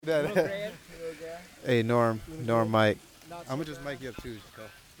That. Hey, Norm, Mike. I'm gonna just mic you up too.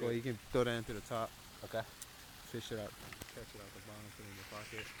 Go. You can throw that into the top. Okay. Fish it out. Catch it out the bottom. Put it in your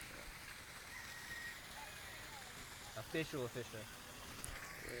pocket. Official.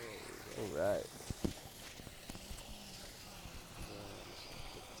 All right.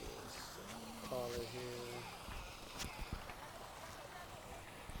 Collar here.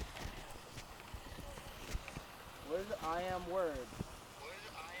 Where's the I am word?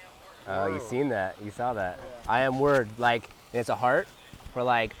 Oh, you seen that? You saw that? Yeah. I am word, like, and it's a heart for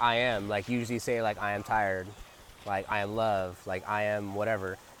like I am. Like usually say like I am tired, like I am love, like I am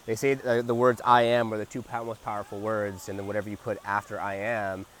whatever. They say the words I am are the two most powerful words, and then whatever you put after I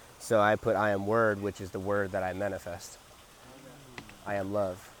am. So I put I am word, which is the word that I manifest. I am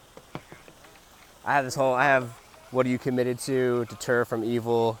love. I have what are you committed to? Deter from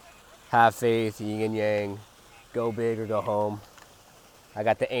evil, have faith, yin and yang, go big or go home. I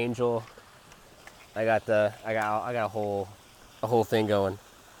got the angel. I got a whole thing going.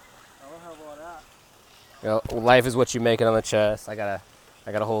 I don't have all that. You know, life is what you make it on the chest. I got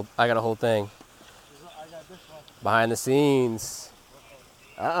a whole thing. I got this one. Behind the scenes.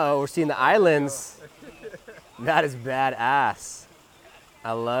 Uh-oh, we're seeing the islands. That is badass.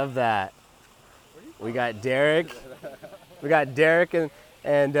 I love that. We got Derek.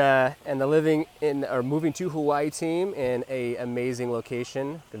 And the living in or moving to Hawaii team in a amazing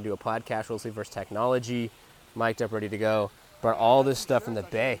location. Gonna do a podcast, Real Estate versus Technology. Mic'd up, ready to go. Brought all this stuff from the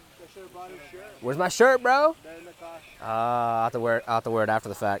Bay. Where's my shirt, bro? I'll have to wear it after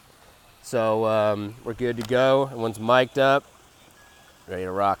the fact. So we're good to go. Everyone's mic'd up, ready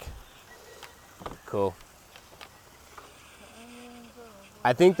to rock. Cool.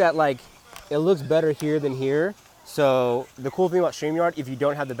 I think that like it looks better here than here. So the cool thing about StreamYard, if you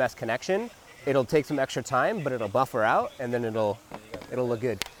don't have the best connection, it'll take some extra time, but it'll buffer out, and then it'll look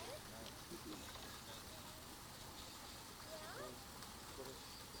good.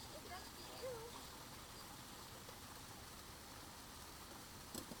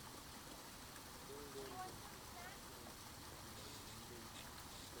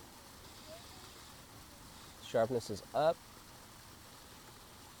 Sharpness is up.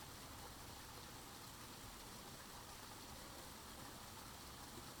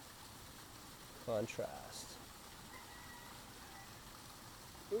 Contrast.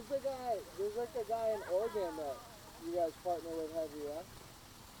 Who's the guy? There's like a guy in Oregon that you guys partner with heavy,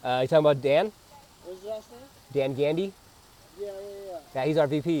 yeah? You talking about Dan? What's his last name? Dan Gandy? Yeah. Yeah, he's our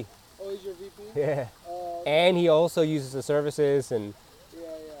VP. Oh, he's your VP? Yeah. Okay. And he also uses the services and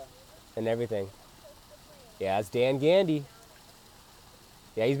Yeah. everything. Yeah, it's Dan Gandy.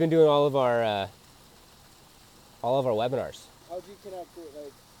 Yeah, he's been doing all of our webinars. How'd you connect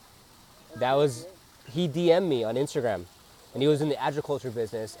with That was, he DM'd me on Instagram, and he was in the agriculture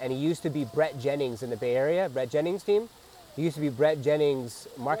business, and he used to be Brett Jennings in the Bay Area, Brett Jennings' team. He used to be Brett Jennings'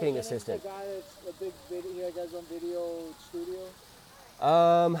 marketing assistant. The guy that's a big video, he has on video studio?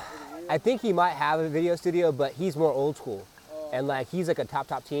 I think he might have a video studio, but he's more old school. Oh. And like, he's like a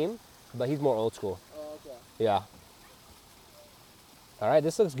top team, but he's more old school. Oh, okay. Yeah. All right,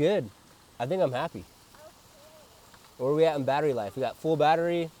 this looks good. I think I'm happy. Where are we at in battery life? We got full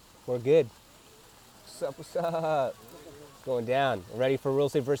battery. We're good. What's up? Going down. We're ready for Real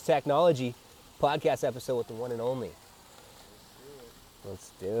Estate versus Technology podcast episode with the one and only.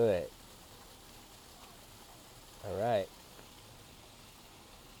 Let's do it. All right.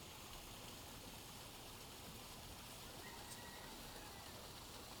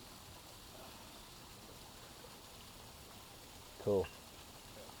 Cool.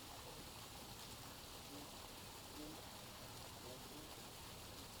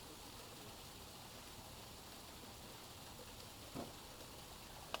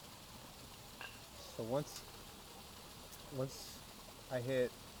 So once I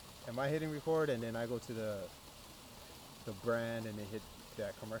hit, am I hitting record and then I go to the brand and then hit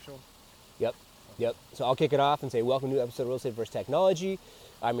that commercial? Yep. So I'll kick it off and say, welcome to episode of Real Estate versus Technology.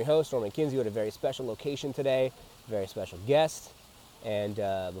 I'm your host, Norman Kinsey, at a very special location today, very special guest. And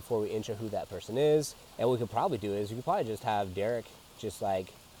before we intro who that person is, and what we could probably do is we could probably just have Derek just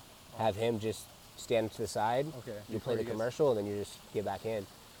like have him just stand to the side. Okay. You play the commercial and then you just get back in.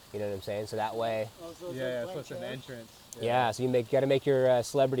 You know what I'm saying? So that way. Oh, so Yeah, so it's an entrance. Yeah, so you got to make your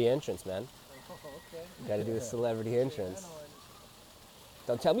celebrity entrance, man. Oh, okay. You got to do a celebrity entrance.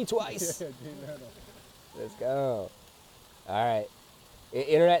 Don't tell me twice. Let's go. All right.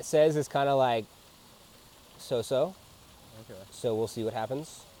 Internet says it's kind of like so-so. Okay. So we'll see what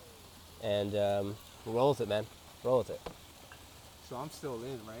happens. And roll with it, man. Roll with it. So I'm still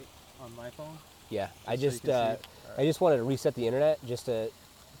in, right? On my phone? Yeah. Just so you can see it? I just wanted to reset the internet just to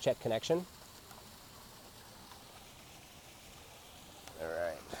check connection. All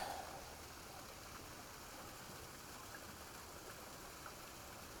right.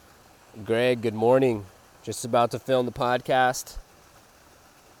 Greg, good morning. Just about to film the podcast.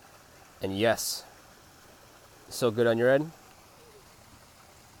 And yes, so good on your end?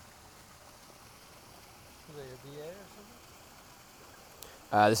 Is it your DA or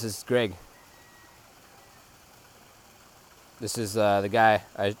something? This is Greg. This is the guy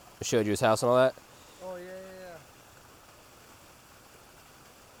I showed you his house and all that. Oh,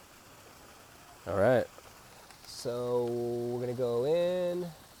 yeah. All right. So we're going to go in.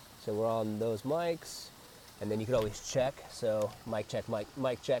 So we're on those mics. And then you could always check. So mic check, mic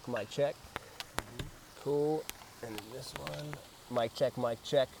check, mic check. Cool. And then this one. Mic check, mic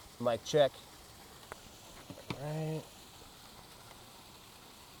check, mic check. All right.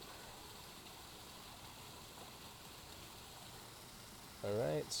 All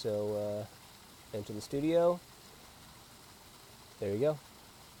right, so enter the studio. There you go.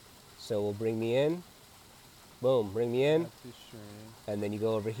 So we'll bring me in. Boom, bring me in. And then you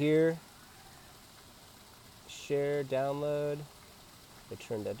go over here. Share, download.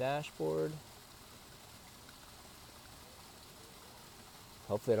 Return to dashboard.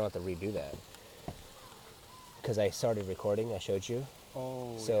 Hopefully I don't have to redo that. Because I started recording, I showed you.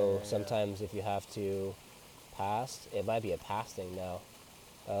 Oh, So sometimes if you have to pass, it might be a pass thing now.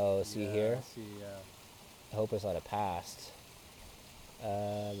 Oh, see here? I see, yeah. I hope it's not a past.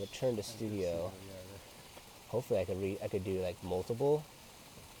 Return to studio. Hopefully I could do like multiple.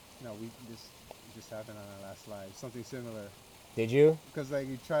 No, this happened on our last live. Something similar. Did you? Because like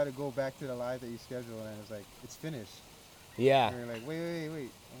you try to go back to the live that you scheduled and it's like it's finished. Yeah. And you're like, wait.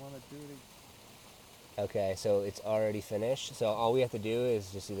 I want to do it. Okay, so it's already finished. So all we have to do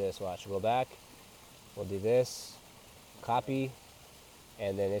is just do this. Watch. We'll go back. We'll do this. Copy.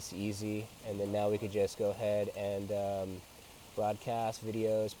 And then it's easy. And then now we could just go ahead and broadcast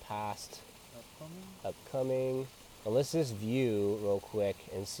videos past, upcoming. Well, let's just view real quick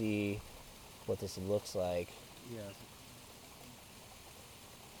and see what this looks like. Yeah.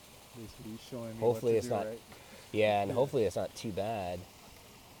 Basically showing me Hopefully what to it's do, not. right? Yeah, and hopefully it's not too bad.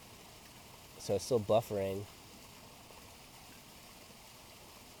 So it's still buffering.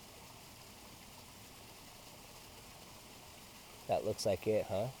 That looks like it,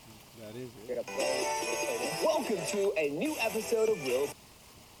 huh? That is it. Welcome to a new episode of Real.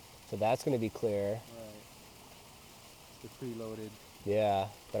 So that's going to be clear. Right. It's the preloaded. Yeah,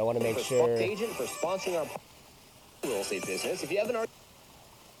 but I want to make For sure. agent for sponsoring our real estate business. If you haven't already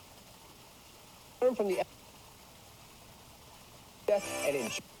learned from the and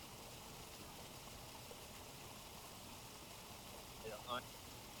enjoy.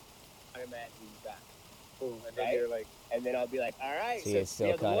 I'm at you back. Boom. And Right? then you're like, And then I'll be like, all right, See, so it's still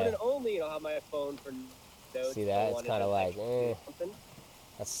yeah, the one kinda- and only, I'll have my phone for notes. See that? if I It's wanted kinda to like, actually do something.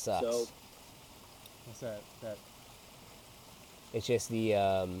 That sucks. So What's that? That. It's just the.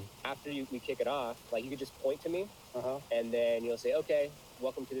 after we kick it off, like you could just point to me, uh-huh. and then you'll say, okay,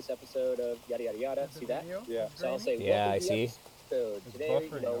 welcome to this episode of yada yada yada. See that? Yeah. So I'll say, Yeah, welcome I to the see. episode. It's Today, buffering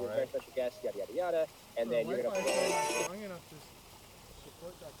you know, now, we're very right? special guest, yada yada yada, and then you're gonna play. strong enough to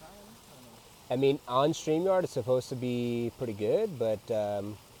support that time. I mean, on StreamYard it's supposed to be pretty good, but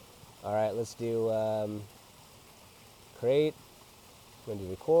all right, let's do create. I'm gonna do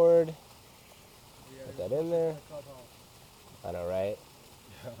record. Put that in there. I know, right?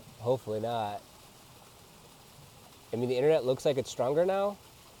 Hopefully not. I mean, the internet looks like it's stronger now,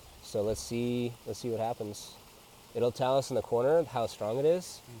 so let's see what happens. It'll tell us in the corner how strong it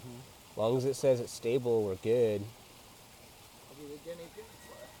is. As long as it says it's stable, we're good. I'll be the guinea pig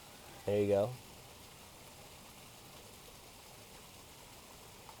for it. There you go.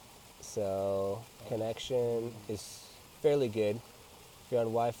 So connection is fairly good. If you're on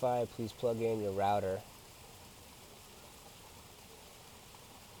Wi-Fi, please plug in your router.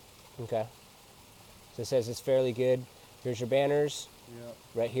 Okay. So it says it's fairly good. Here's your banners Yep.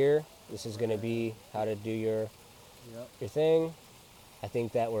 right here. This is going to be how to do your Yep. thing. I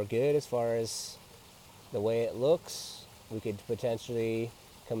think that we're good as far as the way it looks. We could potentially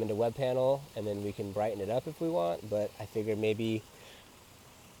come into web panel and then we can brighten it up if we want, but I figured maybe,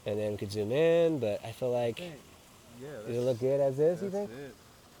 and then we could zoom in, but I feel like, Yeah. does it look good as is, you That's think? it.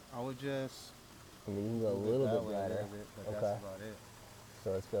 I would just I mean, you can go a move it little that bit way brighter. but Okay. that's about it.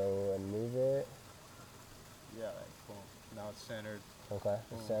 So let's go and move it. Yeah, like boom. Now it's centered. Okay, it's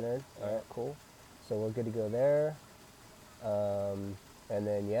Boom. centered. Yeah. All right, cool. So we're good to go there. And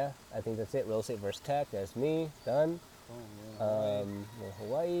then, yeah, I think that's it. Real estate versus tech. That's me. Done. Boom. Yeah. We're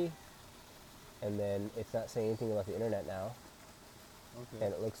Hawaii. And then it's not saying anything about the internet now. Okay.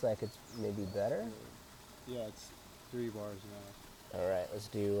 And it looks like it's maybe better. Yeah, it's 3 bars now. All right, let's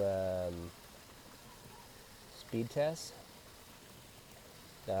do speed test.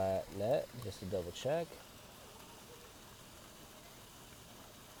 .net, just to double check.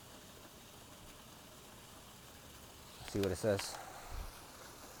 See what it says.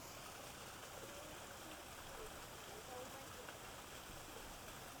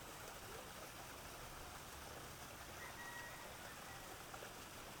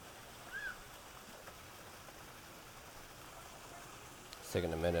 It's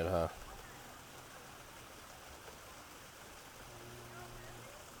taking a minute, huh?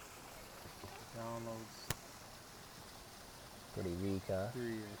 Downloads Pretty weak, huh?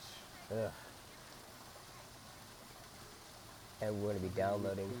 3-ish. Ugh. And we're going to be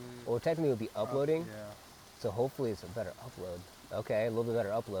downloading. Well, technically we'll be uploading, Yeah, so hopefully it's a better upload. Okay, a little bit better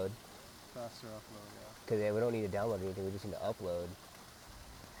upload. faster upload, yeah. Because we don't need to download anything, we just need to upload.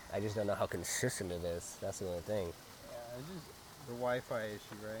 I just don't know how consistent it is. That's the only thing. Yeah, it's just the Wi-Fi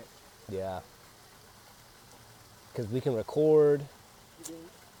issue, right? Yeah. Because we can record.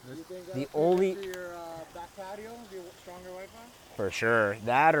 You think The that'll only- fit into your back patio, the stronger Wi-Fi? For sure.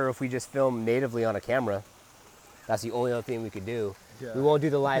 That, or if we just film natively on a camera. That's the only other thing we could do. Yeah. We won't do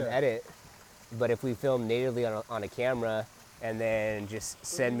the live Yeah. edit, but if we film natively on a camera and then just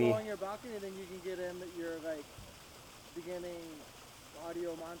So send if me. you go on your balcony, then you can get in your like beginning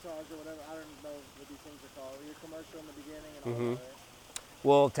audio montage or whatever. I don't know what these things are called. Your commercial in the beginning and all that. Right?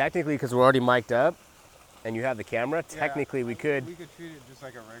 Well, technically, because we're already mic'd up and you have the camera, technically we could. We could treat it just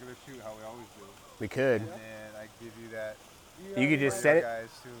like a regular shoot, how we always do. We could. And then I give you that. You could just send it. Guys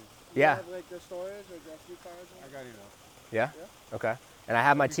too. Yeah. Have, like the storage or the SD cards. I got you. Yeah? Okay. And I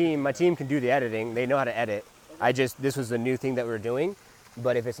have my team. My team can do the editing. They know how to edit. This was a new thing that we were doing.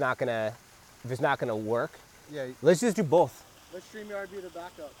 But if it's not gonna work, Yeah. let's just do both. Let StreamYard be the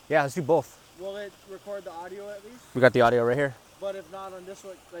backup. Yeah, let's do both. Will it record the audio at least? We got the audio right here. But if not on this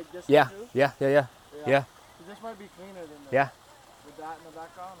one, like this Yeah. one too? Yeah. Yeah. 'Cause this might be cleaner than the, Yeah. with that in the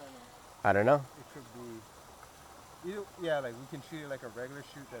background. Or no? I don't know. It could be. Yeah, like we can treat it like a regular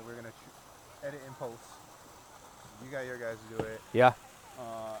shoot that we're gonna edit in post. You got your guys to do it, Yeah.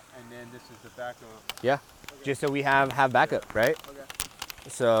 and then this is the backup. Yeah. Just so we have backup, right? Okay.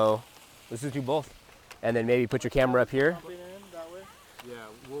 So let's just do both. And then maybe put your camera up here. Jumping in that way. Yeah,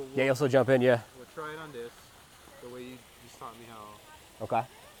 we'll Yeah, you'll still jump in, yeah. we'll try it on this, the way you just taught me how. Okay.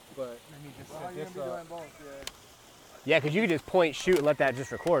 But let me just Well, set you're this gonna be up. doing both, yeah. Yeah, because you could just point, shoot, and let that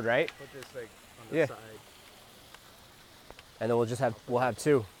just record, right? Put this like on the Yeah. side. And then we'll have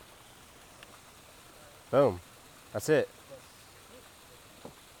two. Boom. That's it.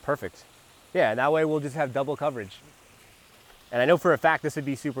 Perfect. Yeah, and that way we'll just have double coverage. And I know for a fact this would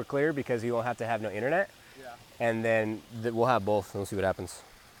be super clear because you won't have to have no internet. Yeah. And then we'll have both and we'll see what happens.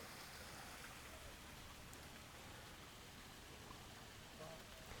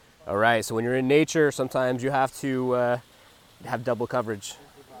 All right, so when you're in nature, sometimes you have to have double coverage.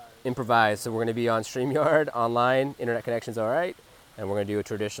 Improvise. So we're going to be on StreamYard, online, internet connection's all right, and we're going to do a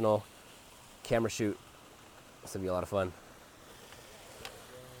traditional camera shoot. This will be a lot of fun.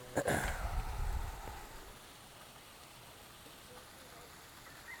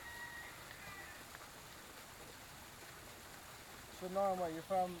 So Norm, what, you're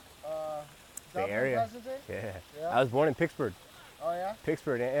from Bay Dublin, Area. Pleasanton? Yeah. Yeah. I was born in Pittsburgh. Oh yeah?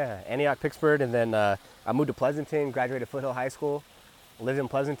 Pittsburgh, yeah. Antioch, Pittsburgh, and then I moved to Pleasanton, graduated Foothill High School, lived in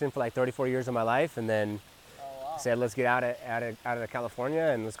Pleasanton for like 34 years of my life, and then Oh wow. said, let's get out of California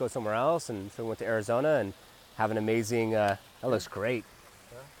and let's go somewhere else. And so we went to Arizona and have an amazing, that looks great.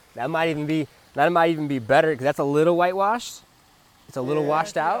 That might even be better because that's a little whitewashed. It's a little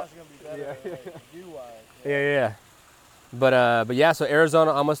washed out. Yeah. Yeah. But yeah, so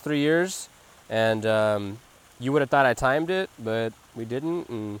Arizona almost 3 years. And you would have thought I timed it, but we didn't.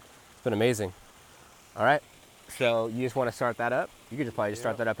 And it's been amazing. All right. So you just want to start that up? You could just probably just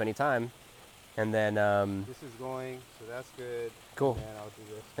start that up anytime. And then, This is going, so that's good. cool. And I'll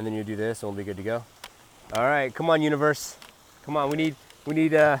do this. And then you do this and we'll be good to go. All right, come on, universe. Come on, we need,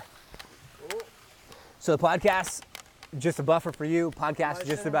 so the podcast, just a buffer for you. Podcast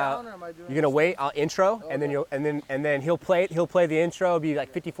just about, you're gonna wait, I'll intro, and then you'll, and then he'll play the intro, it'll be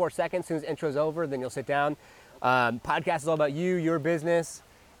like 54 seconds. As soon as the intro's over, then you'll sit down. Podcast is all about you, your business,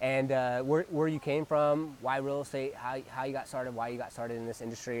 and where you came from, why real estate, how you got started, why you got started in this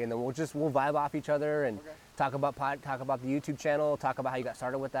industry, and then we'll vibe off each other and talk about the YouTube channel, talk about how you got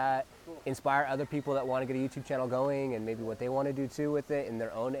started with that, inspire other people that want to get a YouTube channel going, and maybe what they want to do too with it in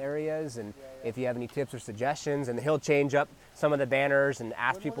their own areas, and if you have any tips or suggestions, and he'll change up some of the banners and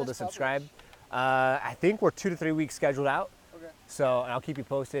ask When will people to this subscribe. I think we're 2 to 3 weeks scheduled out. Okay. So I'll keep you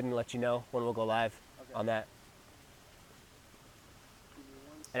posted and let you know when we'll go live on that.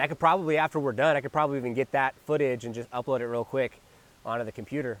 And I could probably, after we're done, I could probably even get that footage and just upload it real quick onto the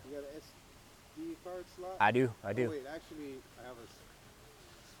computer. You got an SD card slot? I do. Oh, wait, actually, I have a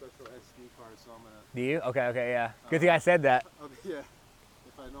special SD card, so I'm gonna. Do you? Okay, yeah. Good thing I said that. Yeah.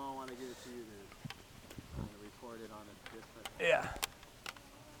 If I know I want to give it to you, then I'm gonna record it on a different. Yeah.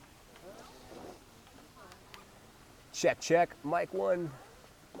 Check. Mic 1,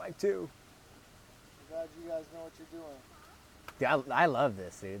 mic 2. I'm glad you guys know what you're doing. Dude, I love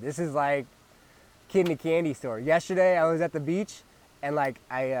this, dude. This is like kid in a candy store. Yesterday, I was at the beach, and like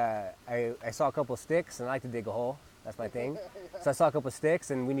I saw a couple of sticks, and I like to dig a hole. That's my thing. So I saw a couple of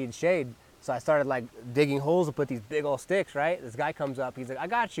sticks, and we needed shade. So I started like digging holes to put these big old sticks, right? This guy comes up, he's like, I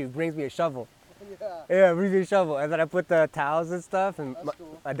got you, brings me a shovel. Yeah, brings me a shovel. And then I put the towels and stuff, and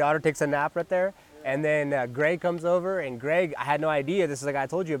Cool. my daughter takes a nap right there. And then Greg comes over, and Greg, I had no idea, this is the guy I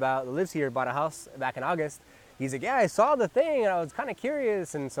told you about, that lives here, bought a house back in August. He's like, yeah, I saw the thing, and I was kind of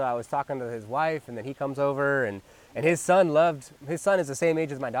curious, and so I was talking to his wife, and then he comes over, and his son is the same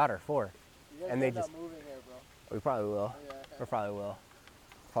age as my daughter, 4. You guys And they end up just- moving here, bro. We probably will. Yeah. We probably will.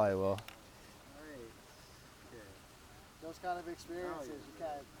 Alright. Those kind of experiences, you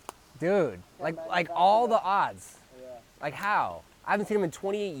can't. Dude, Can't like manufacture all the that. odds. Yeah. Like how? I haven't seen him in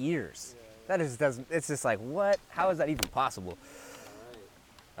 28 years. That is doesn't. It's just like what? How is that even possible?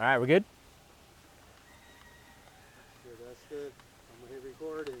 All right, we're good. Good, that's good. I'm gonna hit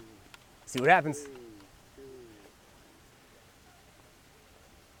record and See what happens. 3, 2.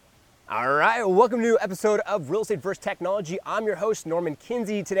 All right, welcome to a new episode of Real Estate vs. Technology. I'm your host, Norman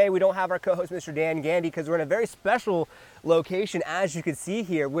Kinsey. Today we don't have our co-host, Mr. Dan Gandy, because we're in a very special location. As you can see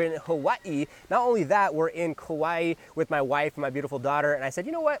here, we're in Hawaii. Not only that, we're in Kauai with my wife and my beautiful daughter. And I said,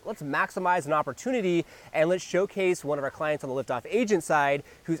 you know what, let's maximize an opportunity and let's showcase one of our clients on the Liftoff agent side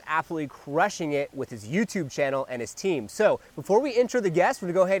who's absolutely crushing it with his YouTube channel and his team. So before we intro the guest, we're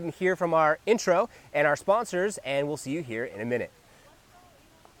gonna go ahead and hear from our intro and our sponsors, and we'll see you here in a minute.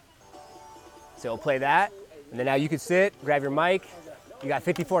 So we'll play that, and then now you can sit, grab your mic. You got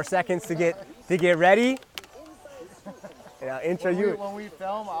 54 seconds to get ready. And I'll intro you. When we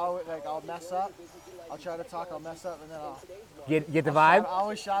film, I'll mess up. I'll try to talk, I'll mess up, and then I'll Get the I vibe.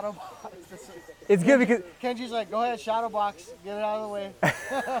 always shadow box. It's good because Kenji's like, go ahead, shadow box, get it out of the way.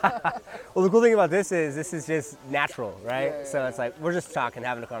 well, the cool thing about this is just natural, right? Yeah, So it's like we're just talking,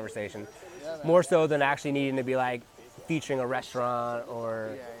 having a conversation, Yeah, man. more so than actually needing to be like featuring a restaurant or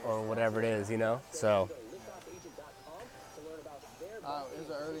whatever it is, you know. So It was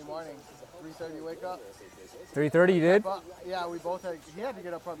an early morning, 3:30 wake up. 3:30, you did? But yeah, we both had. He had to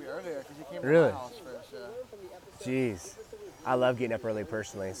get up probably earlier because he came to Really? my house first. Yeah, Jeez, I love getting up early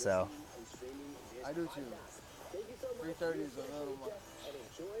personally. So I do too. 3:30 is a little much.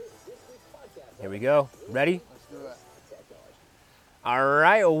 here we go. Ready? Let's do it. All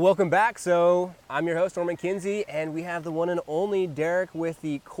right, well, welcome back. So I'm your host, Norman Kinsey, and we have the one and only Derek with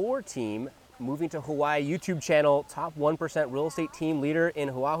the Core Team, moving to Hawaii YouTube channel, top 1% real estate team leader in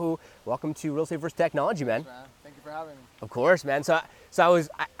Oahu. Welcome to Real Estate vs. Technology, man. Man, thank you for having me. Of course, man. So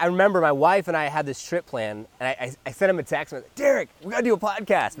I remember my wife and I had this trip plan, and I sent him a text. And I was like, Derek, we gotta do a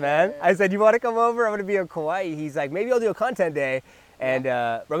podcast, man. I said, you want to come over? I'm gonna be in Kauai. He's like, maybe I'll do a content day. And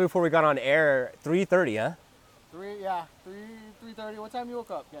right before we got on air, 3:30, huh? 3:30. What time you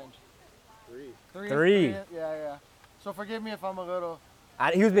woke up, Kenj? 3. 3. Yeah. So forgive me if I'm a little.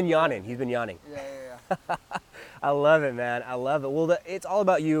 He's been yawning. Yeah. I love it, man. I love it. Well, it's all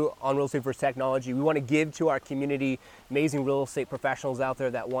about you on Real Estate vs. Technology. We want to give to our community amazing real estate professionals out there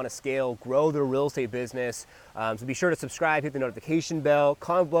that want to scale, grow their real estate business. So be sure to subscribe, hit the notification bell,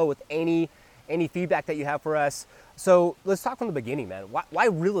 comment below with any feedback that you have for us. So let's talk from the beginning, man. Why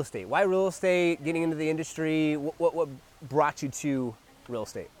real estate? Why real estate? Getting into the industry? What brought you to real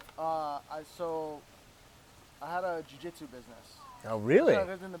estate? I had a jiu-jitsu business. Oh, really? I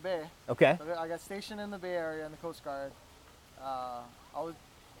lived in the Bay. Okay. So I got stationed in the Bay Area in the Coast Guard. I was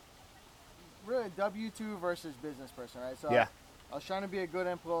really a W-2 versus business person, right? So Yeah. I was trying to be a good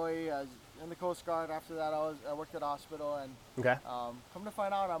employee. I was in the Coast Guard. After that, I worked at a hospital, and Okay. come to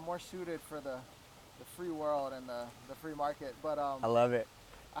find out, I'm more suited for the free world and the free market. But I love it.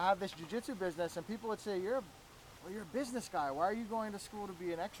 I have this jiu-jitsu business, and people would say, you're a business guy. Why are you going to school to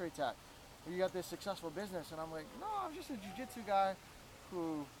be an X-ray tech? You got this successful business. And I'm like, no, I'm just a jiu-jitsu guy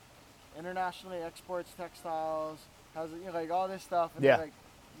who internationally exports textiles, has like all this stuff. And Yeah. they're like,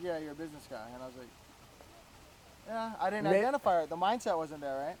 yeah, you're a business guy. And I was like, yeah, I didn't Ma- identify it. The mindset wasn't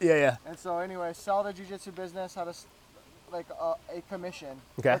there, right? Yeah. And so anyway, sell the jiu-jitsu business, had a like a commission.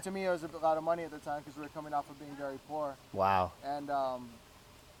 Okay. But to me, it was a lot of money at the time because we were coming off of being very poor. Wow. And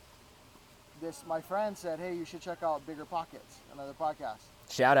my friend said, hey, you should check out Bigger Pockets, another podcast.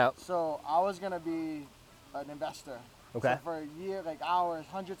 Shout out. So I was gonna be an investor. Okay. So for a year, like hours,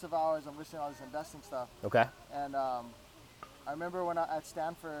 hundreds of hours, I'm listening to all this investing stuff. Okay. And I remember when at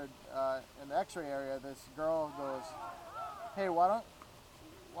Stanford in the X-ray area, this girl goes, hey, why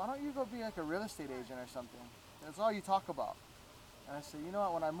don't you go be like a real estate agent or something? That's all you talk about. And I said, you know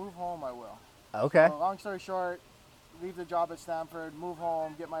what, when I move home, I will. Okay. So long story short, leave the job at Stanford, move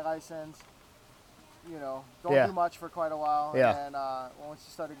home, get my license, don't Yeah. do much for quite a while. Yeah. And once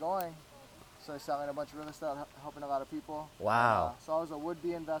you started going, started selling a bunch of real estate, helping a lot of people. Wow. So I was a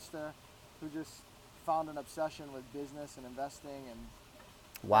would-be investor who just found an obsession with business and investing and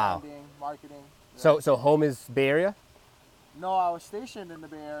Wow. branding, marketing. So home is Bay Area? No, I was stationed in the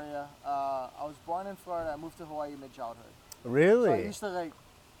Bay Area. I was born in Florida. I moved to Hawaii mid-childhood. So I Really? used to like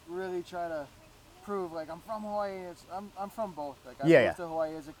really try to prove like I'm from Hawaii. I'm from both. Like I Yeah, moved yeah. to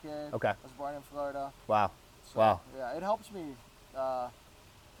Hawaii as a kid. Okay. I was born in Florida. Wow. So, Wow. Yeah, it helps me.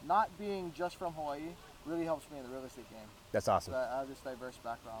 Not being just from Hawaii really helps me in the real estate game. That's awesome. So I have this diverse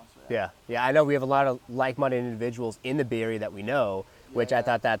background. So yeah. Yeah. I know we have a lot of like-minded individuals in the Bay Area that we know, which I yeah.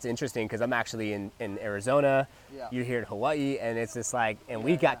 thought that's interesting because I'm actually in Arizona. Yeah. You're here in Hawaii, and it's just like, and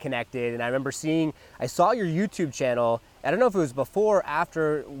we Yeah, got yeah. connected. And I remember I saw your YouTube channel. I don't know if it was before or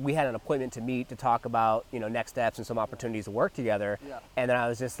after we had an appointment to meet to talk about, next steps and some opportunities to work together. Yeah. And then I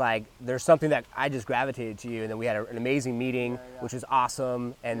was just like, there's something that I just gravitated to you. And then we had an amazing meeting, Yeah. which was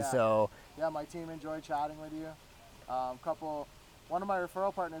awesome. And Yeah. so, Yeah, my team enjoyed chatting with you. One of my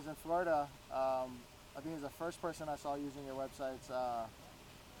referral partners in Florida, I think he's the first person I saw using your websites,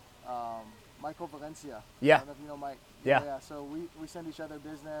 Michael Valencia. Yeah. I don't know if you know Mike. Yeah. So we send each other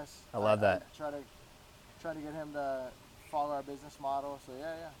business. I love that. Try to get him to follow our business model. So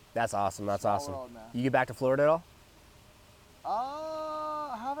yeah. that's awesome. That's Small awesome. world, man. You get back to Florida at all?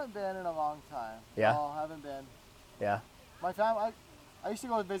 I haven't been in a long time. Yeah? No, I haven't been. Yeah. My family, I used to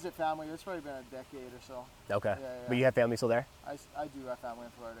go visit family. It's probably been a decade or so. Okay. Yeah. But you have family still there? I do have family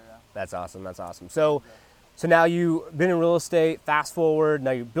in Florida, yeah. That's awesome. That's awesome. So now you've been in real estate, fast forward,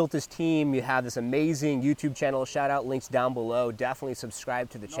 now you built this team, you have this amazing YouTube channel. Shout out, links down below. Definitely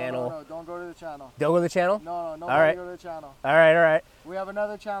subscribe to the channel. No, don't go to the channel. Don't go to the channel? No, All right. go to the channel. All right. We have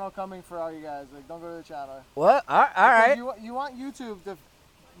another channel coming for all you guys. Like, don't go to the channel. What? All right. You want YouTube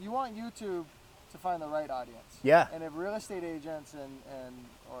to find the right audience. Yeah. And if real estate agents and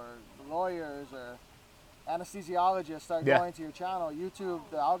or lawyers or anesthesiologists start Yeah. going to your channel, YouTube,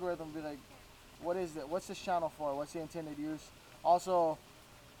 the algorithm will be like, what is it? What's this channel for? What's the intended use? Also,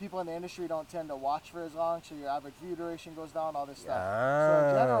 people in the industry don't tend to watch for as long, so your average view duration goes down, all this stuff. So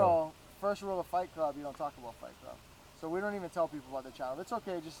in general, first rule of Fight Club, you don't talk about Fight Club. So we don't even tell people about the channel. It's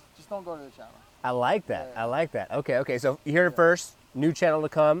okay, just don't go to the channel. I like that. Yeah. I like that. Okay. So you heard it first. New channel to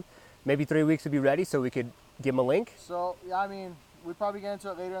come. Maybe 3 weeks would be ready, so we could give them a link. So yeah, I mean, we'll probably get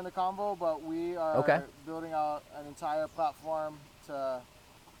into it later in the convo, but we are Okay. building out an entire platform to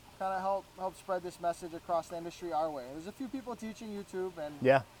kind of help spread this message across the industry our way. There's a few people teaching YouTube and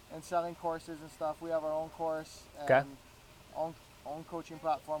Yeah. selling courses and stuff. We have our own course and Okay. own coaching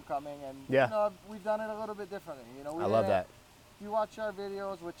platform coming, and Yeah. we've done it a little bit differently. I love that. If you watch our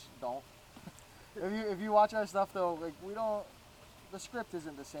videos, which don't, if you watch our stuff though, like the script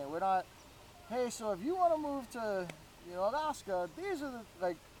isn't the same. We're not, hey, so if you want to move to Alaska, these are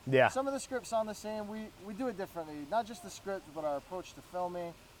Yeah. some of the scripts sound the same. We do it differently. Not just the script, but our approach to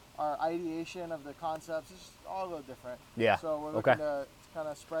filming, our ideation of the concepts. It's just all a little different. Yeah. So we're Okay. looking to kind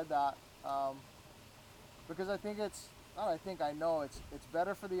of spread that because I think I know it's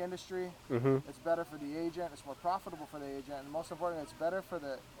better for the industry. Mm-hmm. It's better for the agent. It's more profitable for the agent, and most importantly, it's better for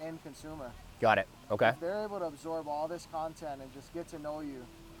the end consumer. Got it. Okay. If they're able to absorb all this content and just get to know you,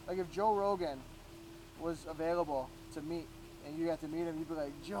 like if Joe Rogan was available to meet and you got to meet him, you'd be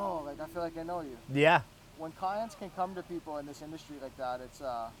like, Joe, like I feel like I know you. Yeah. When clients can come to people in this industry like that, it's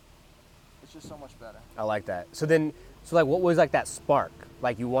just so much better. I like that. So what was like that spark?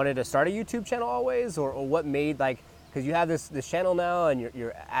 Like you wanted to start a YouTube channel always, or what made because you have this channel now and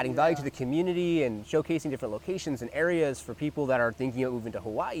you're adding value to the community and showcasing different locations and areas for people that are thinking of moving to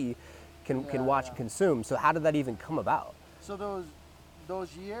Hawaii can watch and consume. So how did that even come about? So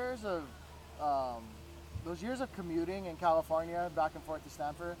those years of commuting in California back and forth to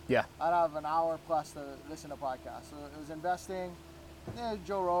Stanford, Yeah. I'd have an hour plus to listen to podcasts. So it was investing,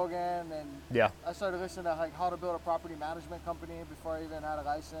 Joe Rogan, and Yeah. I started listening to how to build a property management company before I even had a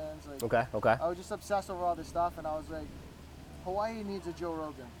license. Okay. I was just obsessed over all this stuff, and I was like, Hawaii needs a Joe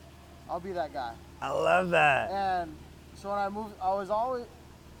Rogan. I'll be that guy. I love that. And So when I moved, I was always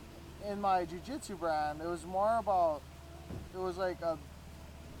in my jiu-jitsu brand. It was more about, it was like a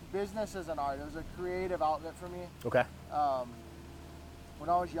business as an art. It was a creative outlet for me. Okay. When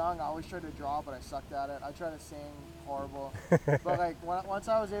I was young, I always tried to draw, but I sucked at it. I tried to sing, horrible. But like once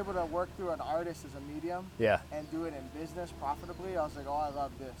I was able to work through an artist as a medium, Yeah. and do it in business profitably, I was like, oh, I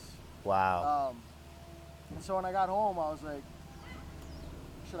love this. Wow. And so when I got home, I was like,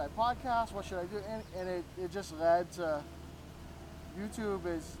 should I podcast? What should I do? And it just led to YouTube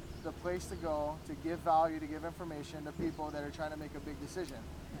is the place to go to give value, to give information to people that are trying to make a big decision.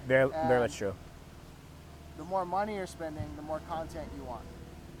 Very and much true. The more money you're spending, the more content you want.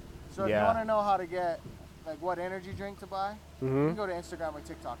 So if Yeah. you want to know how to get, like, what energy drink to buy, you Mm-hmm. can go to Instagram or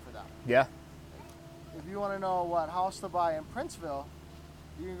TikTok for that. Yeah. If you want to know what house to buy in Princeville,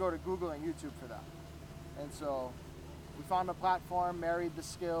 you can go to Google and YouTube for that. And so we found a platform, married the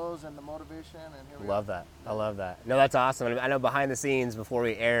skills and the motivation, and here we Love that. I love that. No, that's awesome. I know behind the scenes before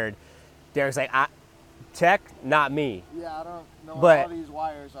we aired, Derek's like, tech, not me. are. Yeah, I don't know But- what all these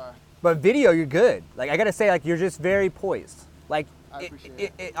wires are. But video, you're good. Like, I gotta say, like, you're just very poised. Like, I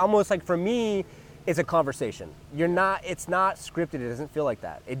appreciate it almost like for me, it's a conversation. It's not scripted. It doesn't feel like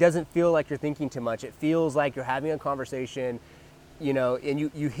that. It doesn't feel like you're thinking too much. It feels like you're having a conversation, you know, and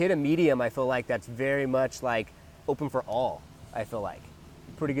you hit a medium, I feel like, that's very much like open for all, I feel like.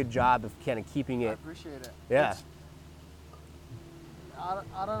 Pretty good job of kind of keeping I it. appreciate it. Yeah.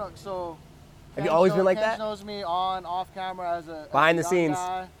 I don't know. So Have you always been like Kenj that? knows me on, off camera as a Behind as the a young scenes.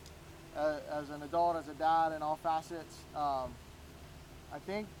 guy, as an adult, as a dad, in all facets. I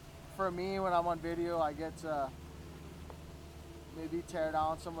think for me, when I'm on video, I get to maybe tear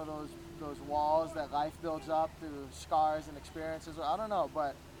down some of those walls that life builds up through scars and experiences. I don't know,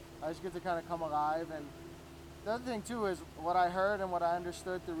 but I just get to kind of come alive. And the other thing too is what I heard and what I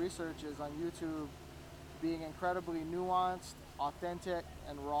understood through research is on YouTube being incredibly nuanced, authentic,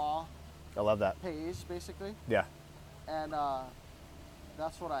 and raw I love that. pays, basically. Yeah. And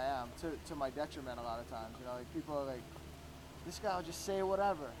that's what I am, to my detriment a lot of times. You know, like, people are like, this guy will just say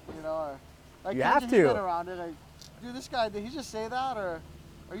whatever, you know, or like, You he's- have he's to. been around it, like, dude, this guy, did he just say that, or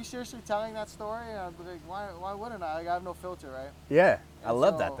are you seriously telling that story? And I'd be like, why wouldn't I? Like, I have no filter, right? Yeah. I And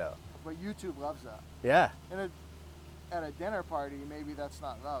love so- that though. But YouTube loves that. Yeah. At a dinner party, maybe that's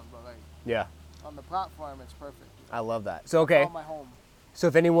not love, but like Yeah. on the platform, it's perfect. I love that. So, okay. Call my home. So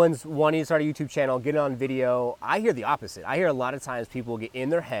if anyone's wanting to start a YouTube channel, get on video, I hear the opposite. I hear a lot of times people get in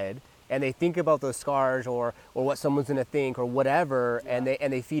their head and they think about those scars or what someone's gonna think or whatever, and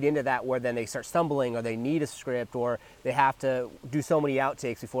they feed into that where then they start stumbling or they need a script or they have to do so many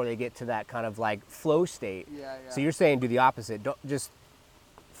outtakes before they get to that kind of like flow state. Yeah. So you're saying do the opposite. Don't just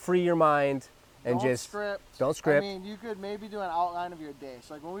free your mind and Don't just script. don't script. I mean, you could maybe do an outline of your day.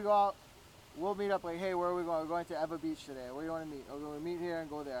 So like when we go out, we'll meet up like, hey, where are we going? We're going to Eva Beach today. Where do you want to meet? We're going to meet here and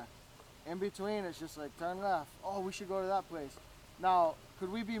go there. In between, it's just like turn left. Oh, we should go to that place. Now,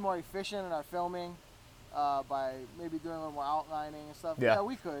 could we be more efficient in our filming by maybe doing a little more outlining and stuff? Yeah.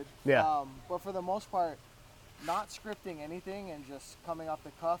 We could. Yeah. But for the most part, not scripting anything and just coming off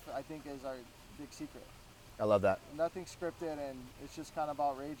the cuff, I think, is our big secret. I love that. Nothing scripted, and it's just kind of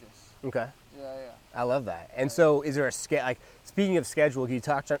outrageous. Okay. Yeah. I love that. And so, is there a like speaking of schedule? Can you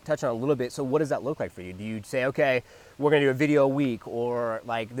touch on it a little bit? So, what does that look like for you? Do you say, okay, we're gonna do a video a week, or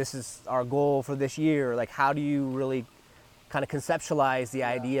like this is our goal for this year? Like, how do you really kind of conceptualize the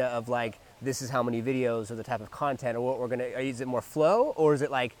idea of like this is how many videos or the type of content or what we're gonna? Is it more flow, or is it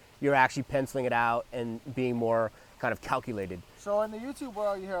like you're actually penciling it out and being more kind of calculated? So in the YouTube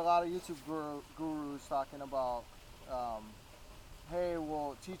world, you hear a lot of YouTube gurus talking about, hey,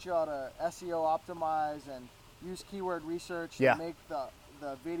 we'll teach you how to SEO optimize and use keyword research Yeah. to make the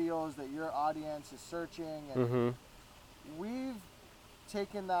videos that your audience is searching. And Mm-hmm. we've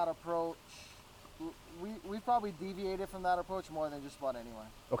taken that approach. We probably deviated from that approach more than just about anyone.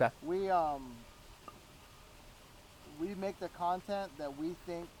 Okay. We make the content that we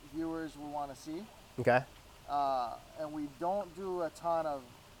think viewers will want to see. Okay. And we don't do a ton of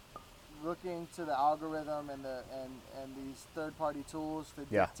looking to the algorithm and these third-party tools to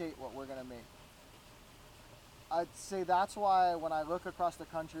Yeah. dictate what we're gonna make. I'd say that's why when I look across the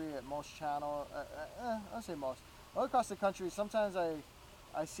country at most channel, I'll say most. I look across the country. Sometimes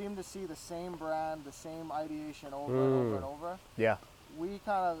I seem to see the same brand, the same ideation over and over and over. Yeah. We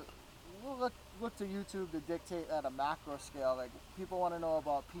kind of look to YouTube to dictate at a macro scale. Like people want to know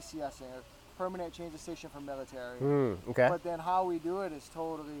about PCSing, or permanent change of station for military. Okay. But then how we do it is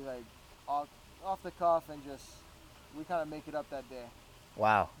totally like off the cuff and just we kind of make it up that day.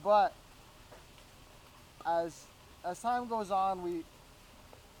 Wow.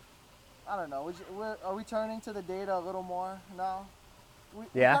 I don't know. Are we turning to the data a little more now? We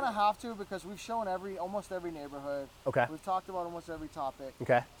Yeah. kind of have to, because we've shown almost every neighborhood. Okay. We've talked about almost every topic.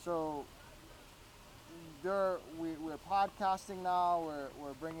 Okay. So we're podcasting now.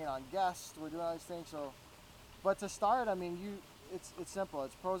 We're bringing on guests. We're doing all these things. So, but to start, I mean, it's simple.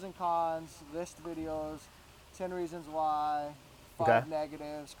 It's pros and cons, list videos, 10 reasons why, 5 Okay.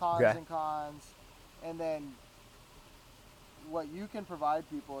 negatives, cons Okay. and cons, and then what you can provide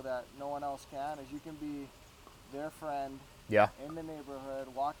people that no one else can is you can be their friend Yeah. in the neighborhood,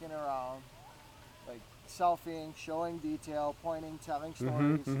 walking around, like selfieing, showing detail, pointing, telling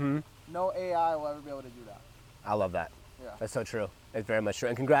stories. No AI will ever be able to do that. I love that. Yeah. That's so true. It's very much true.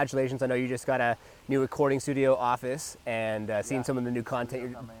 And congratulations. I know you just got a new recording studio office and seeing Yeah. some of the new content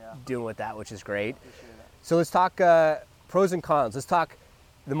you're coming, yeah. doing with that, which is great. Appreciate it. So let's talk pros and cons. Let's talk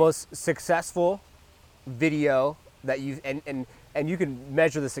the most successful video that you've, and you can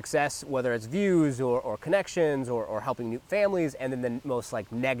measure the success, whether it's views or connections or helping new families, and then the most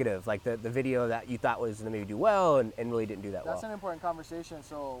like negative, like the video that you thought was going to maybe do well and really didn't do that That's well. an important conversation.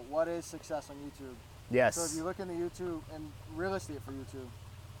 So what is success on YouTube? Yes. So if you look in the YouTube and real estate for YouTube,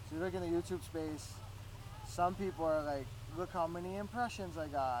 so you look in the YouTube space, some people are like, look how many impressions I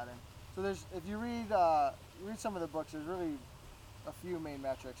got. And so if you read some of the books, there's really a few main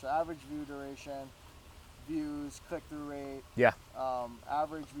metrics. So average view duration, views, click-through rate, Yeah.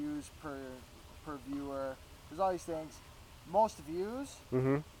 average views per viewer. There's all these things. Most views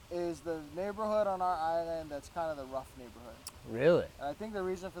is the neighborhood on our island that's kind of the rough neighborhood. Really? And I think the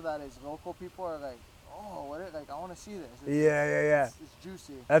reason for that is local people are like, oh, I want to see this. Yeah. It's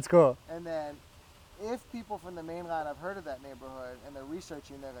juicy. That's cool. And then if people from the mainland have heard of that neighborhood and they're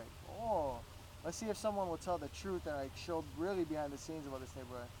researching, they're like, oh, let's see if someone will tell the truth and like show really behind the scenes about this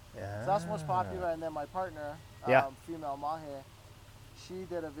neighborhood. Yeah. So that's most popular. And then my partner, Yeah. female Mahe, she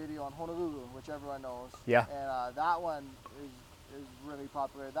did a video on Honolulu, which everyone knows. Yeah. And that one is really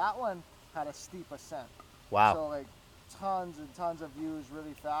popular. That one had a steep ascent. Wow. So like tons and tons of views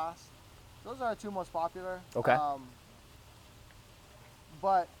really fast. Those are our two most popular. Okay.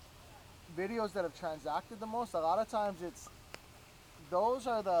 But videos that have transacted the most, a lot of times those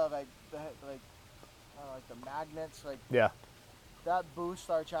are the magnets, like Yeah. that boosts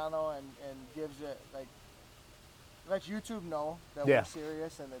our channel and gives it lets YouTube know that Yeah. we're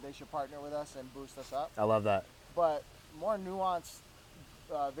serious and that they should partner with us and boost us up. I love that. But more nuanced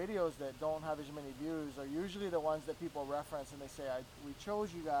videos that don't have as many views are usually the ones that people reference and they say, we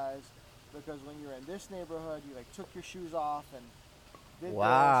chose you guys because when you're in this neighborhood, you like took your shoes off and did this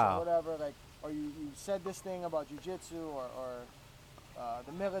Wow. or whatever, like, or you said this thing about jiu-jitsu or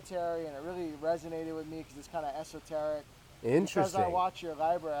the military, and it really resonated with me because it's kind of esoteric. Interesting. Because I watch your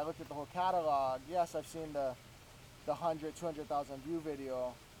library, I looked at the whole catalog. Yes, I've seen the 200,000 view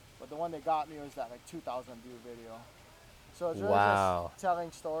video, but the one that got me was that like 2,000 view video. So it's really Wow. just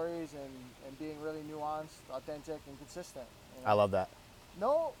telling stories and being really nuanced, authentic, and consistent. You know? I love that.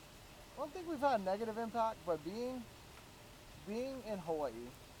 No, I don't think we've had a negative impact, but being in Hawaii,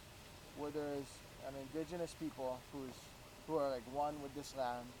 where there's an indigenous people who are like one with this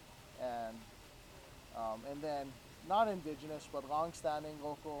land, and then not indigenous but long-standing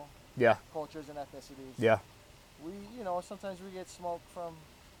local Yeah. cultures and ethnicities. Yeah. We, sometimes we get smoke from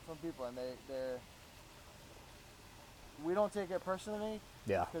people, and we don't take it personally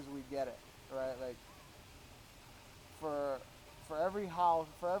Yeah. because we get it, right? Like for every house,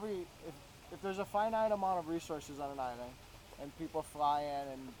 if there's a finite amount of resources on an island, and people fly in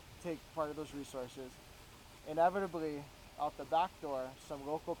and take part of those resources, inevitably out the back door, some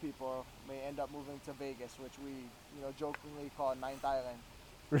local people may end up moving to Vegas, which we, jokingly call Ninth Island.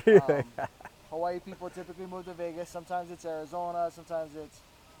 Really? Hawaii people typically move to Vegas. Sometimes it's Arizona. Sometimes it's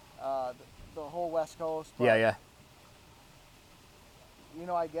the whole West Coast. But, yeah.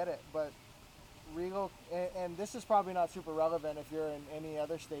 I get it. But and this is probably not super relevant if you're in any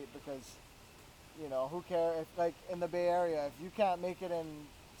other state because, who cares? If, like in the Bay Area, if you can't make it in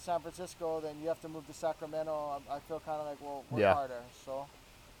San Francisco, then you have to move to Sacramento. I feel kind of like, well, work Yeah. harder. So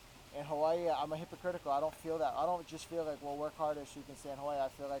in Hawaii, I'm a hypocritical. I don't feel that. I don't just feel like, well, work harder so you can stay in Hawaii. I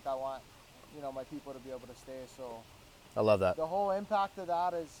feel like I want, my people to be able to stay. So I love that. the whole impact of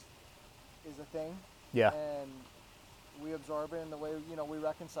that is a thing. Yeah. And we absorb it, and the way, we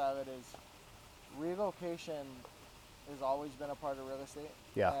reconcile it is relocation has always been a part of real estate.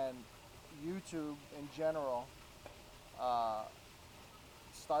 Yeah. And YouTube in general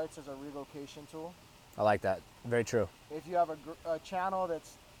starts as a relocation tool. I like that. Very true. If you have a channel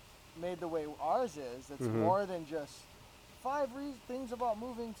that's made the way ours is, that's more than just 5 things about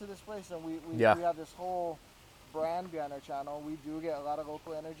moving to this place, and we Yeah. have this whole brand behind our channel. We do get a lot of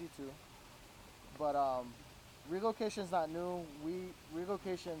local energy too. But relocation's not new.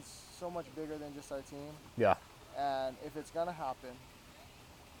 Relocation's so much bigger than just our team. Yeah. And if it's gonna happen,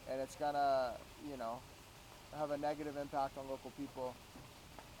 and it's gonna, have a negative impact on local people,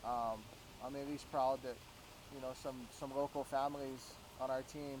 I'm at least proud that, some local families on our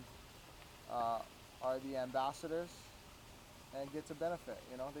team are the ambassadors and get to benefit.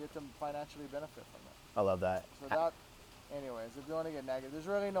 They get to financially benefit from it. I love that. So that, anyways, if you want to get negative, there's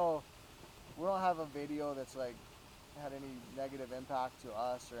really we don't have a video that's like had any negative impact to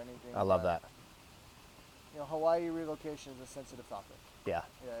us or anything. I love that. Hawaii relocation is a sensitive topic. Yeah.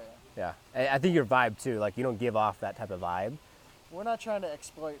 Yeah. And I think your vibe too, like you don't give off that type of vibe. We're not trying to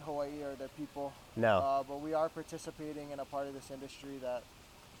exploit Hawaii or their people. No. But we are participating in a part of this industry that,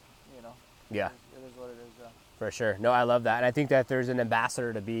 Yeah. It is what it is. Yeah. For sure. No, I love that. And I think that there's an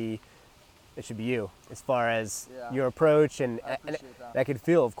ambassador to be, it should be you, as far as your approach. And I appreciate that. I could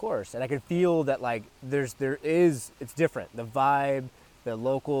feel, of course, and I could feel that like it's different. The vibe, the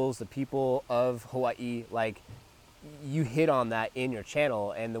locals, the people of Hawaii, like you hit on that in your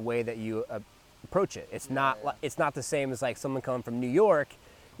channel and the way that you approach it. It's it's not the same as like someone coming from New York.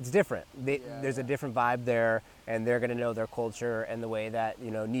 It's different. There's a different vibe there, and they're gonna know their culture and the way that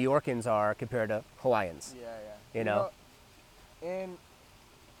New Yorkans are compared to Hawaiians. Yeah. And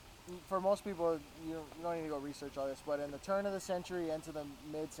for most people, you don't need to go research all this, but in the turn of the century into the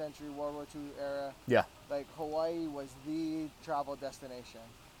mid-century World War II era, like Hawaii was the travel destination.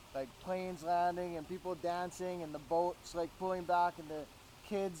 Like planes landing and people dancing and the boats like pulling back and the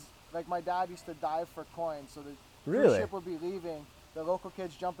kids, like my dad used to dive for coins, so the cruise ship would be leaving. The local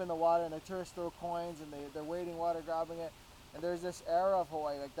kids jump in the water and the tourists throw coins and they're wading water, grabbing it. And there's this era of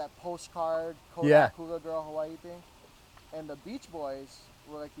Hawaii, like that postcard, Kodak Hula Girl Hawaii thing. And the Beach Boys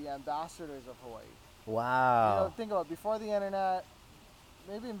were like the ambassadors of Hawaii. Wow. Think about it, before the internet,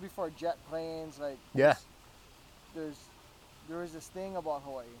 maybe even before jet planes, like there was this thing about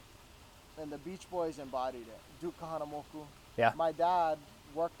Hawaii, and the Beach Boys embodied it. Duke Kahanamoku. Yeah. My dad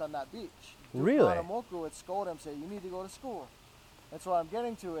worked on that beach. Duke Really? Kahanamoku would scold him, say, "You need to go to school." And so what I'm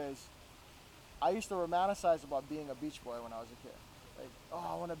getting to is, I used to romanticize about being a beach boy when I was a kid. Like,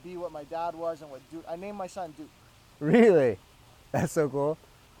 I want to be what my dad was and what Duke. I named my son Duke. Really? That's so cool.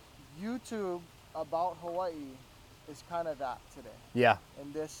 YouTube about Hawaii is kind of that today. Yeah.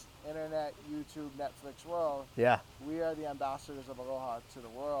 In this internet, YouTube, Netflix world, we are the ambassadors of Aloha to the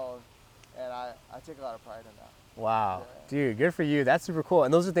world, and I take a lot of pride in that. Wow, dude, good for you. That's super cool.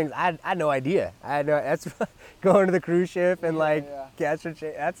 And those are things I had no idea. That's going to the cruise ship and catch a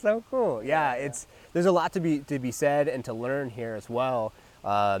chain. That's so cool. There's a lot to be said and to learn here as well.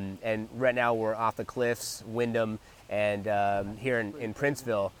 And right now we're off the cliffs, Wyndham, and here in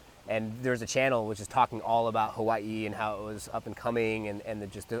Princeville. And there's a channel which is talking all about Hawaii and how it was up and coming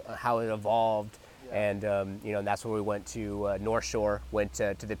and how it evolved. And and that's where we went to North Shore, went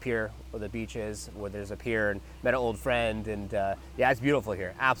to the pier where the beach is, where there's a pier, and met an old friend. And it's beautiful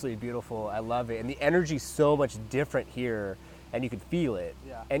here, absolutely beautiful. I love it, and the energy's so much different here, and you could feel it.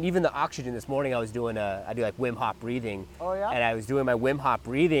 Yeah. And even the oxygen. This morning I do like Wim Hof breathing. Oh yeah. And I was doing my Wim Hof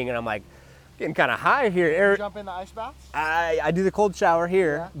breathing, and I'm like getting kind of high here. You jump in the ice baths? I do the cold shower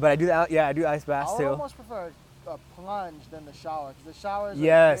here, but I do ice baths too. I would almost prefer a plunge than the shower, because the shower is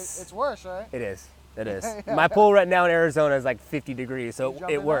it's worse, right? It is. It is. My pool right now in Arizona is like 50 degrees, so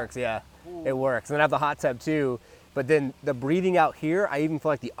it works. That? Yeah, it works. And then I have the hot tub too. But then the breathing out here, I even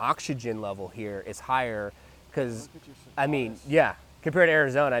feel like the oxygen level here is higher because, compared to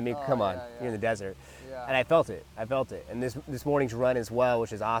Arizona, come on, you're in the desert. Yeah. And I felt it. And this morning's run as well,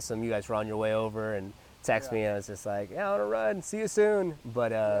 which is awesome. You guys were on your way over and text me, and I was just like, I want to run. See you soon.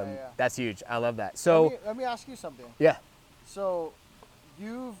 But that's huge. I love that. So let me ask you something. Yeah. So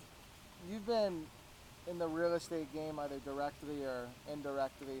you've been in the real estate game either directly or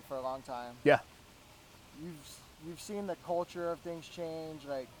indirectly for a long time. Yeah. You've seen the culture of things change.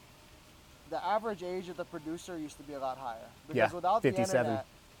 Like the average age of the producer used to be a lot higher, because without 57. the internet,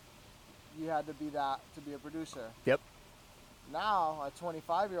 you had to be that to be a producer. Yep. Now a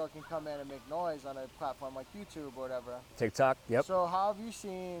 25-year-old can come in and make noise on a platform like YouTube or whatever. TikTok. Yep. So how have you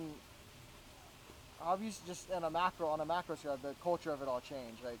just on a macro scale, the culture of it all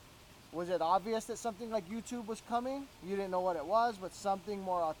change? Like, was it obvious that something like YouTube was coming? You didn't know what it was, but something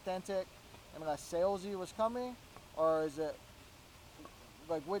more authentic and less salesy was coming? Or is it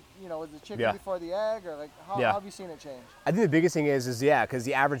like, was the chicken before the egg? Or like, how have you seen it change? I think the biggest thing is because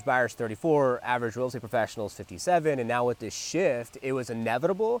the average buyer is 34, average real estate professional is 57, and now with this shift, it was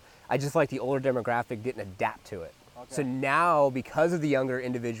inevitable. I just feel like the older demographic didn't adapt to it. Okay. So now, because of the younger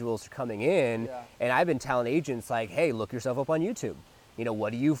individuals coming in, and I've been telling agents like, hey, look yourself up on YouTube.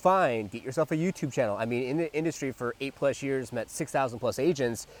 what do you find? Get yourself a YouTube channel. I mean, in the industry for 8+ years, met 6,000 plus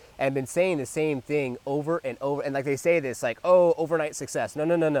agents, and been saying the same thing over and over. And like they say this, like, oh, overnight success.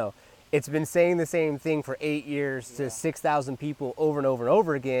 No. It's been saying the same thing for 8 years to 6,000 people over and over and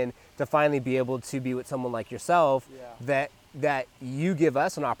over again to finally be able to be with someone like yourself that you give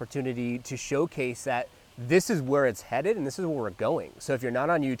us an opportunity to showcase that this is where it's headed and this is where we're going. So if you're not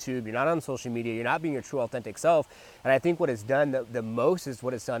on YouTube, you're not on social media, you're not being your true authentic self. And I think what it's done the most is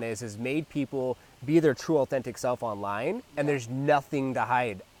what it's done is made people be their true authentic self online, and there's nothing to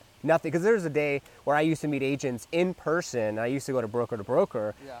hide. Nothing, because there was a day where I used to meet agents in person. I used to go to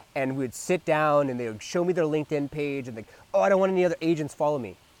broker, and we'd sit down and they would show me their LinkedIn page and like, oh, I don't want any other agents follow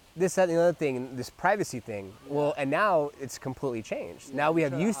me. This, that, and the other thing, this privacy thing. Well, and now it's completely changed. Now we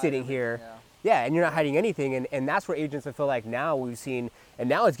have you sitting here. And you're not hiding anything, and that's where agents, I feel like now we've seen, and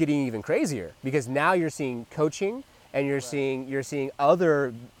now it's getting even crazier because now you're seeing coaching and you're seeing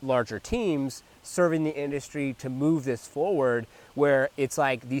other larger teams serving the industry to move this forward, where it's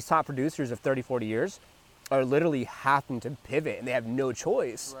like these top producers of 30, 40 years are literally having to pivot and they have no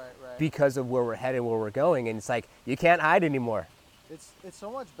choice because of where we're headed, where we're going, and it's like you can't hide anymore. It's so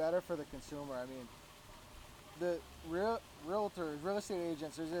much better for the consumer. I mean, the realtors, real estate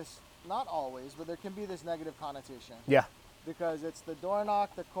agents, there's this, not always, but there can be this negative connotation. Yeah. Because it's the door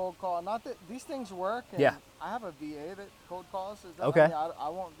knock, the cold call. Not that these things work. And I have a VA that cold calls. Okay. I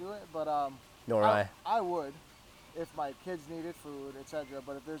won't do it, but Nor I. I would if my kids needed food, etc.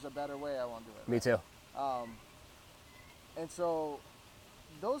 But if there's a better way, I won't do it. Me too. And so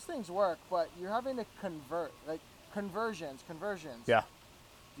those things work, but you're having to convert, like conversions. Yeah.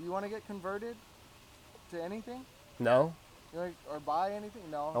 Do you want to get converted to anything? No. Or buy anything?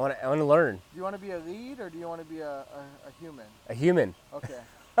 No. I want to learn. Do you want to be a lead or do you want to be a human? A human. Okay.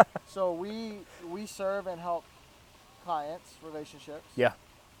 So we serve and help clients, relationships. Yeah.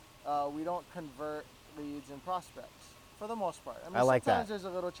 We don't convert leads and prospects for the most part. I mean, I like sometimes that. there's a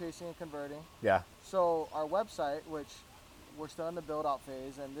little chasing and converting. Yeah. So our website, which we're still in the build out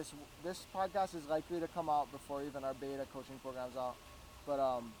phase, and this podcast is likely to come out before even our beta coaching program's out. But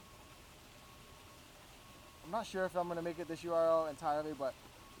I'm not sure if I'm going to make it this URL entirely, but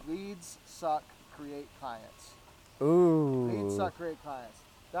leads suck, create clients. Ooh. Leads suck, create clients.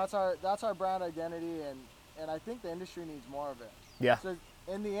 That's our brand identity, and I think the industry needs more of it. Yeah. So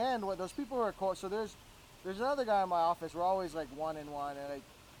in the end, what those people who are so there's another guy in my office. We're always like 1-1, and like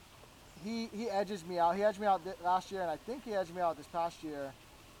he edges me out. He edged me out last year, and I think he edged me out this past year.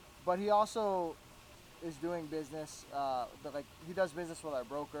 But he also is doing business, but like he does business with our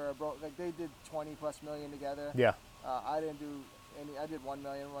broker. Like they did 20+ million together. Yeah. I didn't do any. I did 1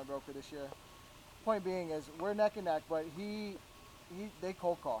 million with my broker this year. Point being is we're neck and neck, but they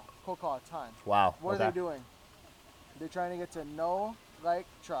cold call a ton. Wow. What are they doing? They're trying to get to know, like,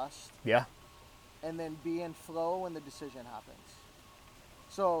 trust. Yeah. And then be in flow when the decision happens.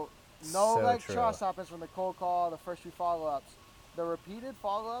 So trust happens when the cold call, the first few follow-ups. The repeated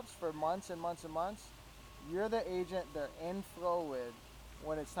follow-ups for months and months and months, you're the agent they're in flow with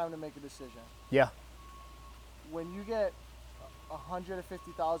when it's time to make a decision. Yeah. When you get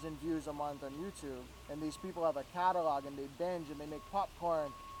 150,000 views a month on YouTube, and these people have a catalog and they binge and they make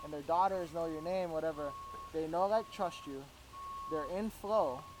popcorn, and their daughters know your name, whatever, they know, like, trust you, they're in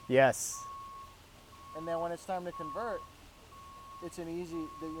flow. Yes. And then when it's time to convert, it's an easy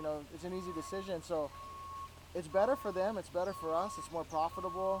decision. So it's better for them, it's better for us, it's more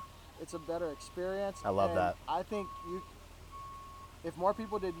profitable, it's a better experience. I love that. I think if more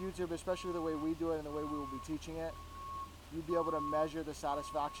people did YouTube, especially the way we do it and the way we will be teaching it, you'd be able to measure the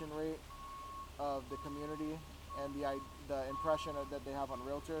satisfaction rate of the community and the impression that they have on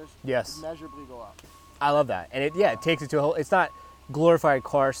realtors. Yes. Measurably go up. I love that. And it takes it to a whole, it's not glorified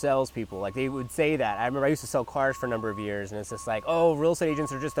car salespeople. Like they would say that. I remember I used to sell cars for a number of years, and it's just like, oh, real estate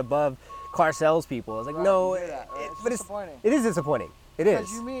agents are just above car salespeople. It's like, right, no, it's but disappointing. It is disappointing. It is.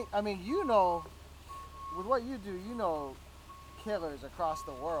 Because with what you do, killers across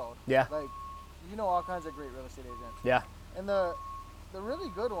the world. Yeah. Like, all kinds of great real estate agents. Yeah. And the really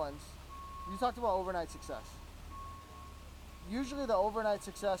good ones, you talked about overnight success. Usually the overnight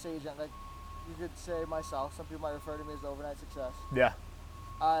success agent, like you could say myself, some people might refer to me as the overnight success. Yeah.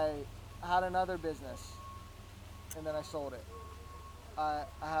 I had another business and then I sold it. I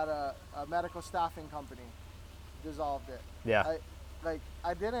had a medical staffing company, dissolved it. Yeah.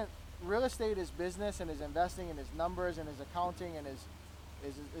 Real estate is business and is investing and is numbers and is accounting and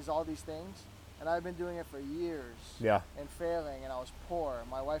is all these things. And I've been doing it for years. Yeah. And failing, and I was poor.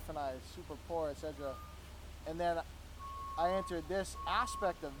 My wife and I, super poor, etc. And then I entered this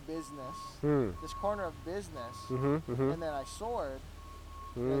aspect of business, this corner of business, and then I soared.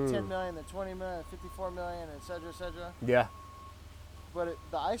 then 10 million, then 20 million, 54 million, et cetera, et cetera. Yeah. But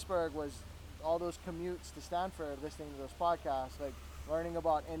the iceberg was all those commutes to Stanford, listening to those podcasts, like learning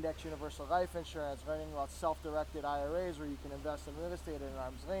about index universal life insurance, learning about self-directed IRAs where you can invest in real estate at an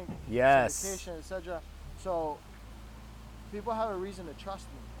arm's length, Yes. syndication, et cetera. So people have a reason to trust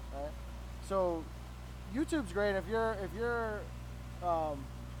me, right? So YouTube's great if you're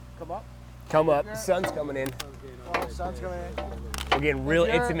come up. Come up. You're- Sun's coming in. Oh, sun's coming in. We're getting real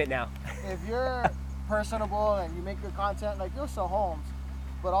you're- intimate now. If you're personable and you make good content, like you'll sell homes,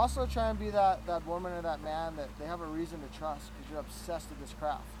 but also try and be that woman or that man that they have a reason to trust because you're obsessed with this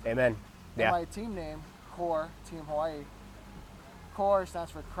craft. Amen. And Yeah. my team name, CORE, Team Hawaii, CORE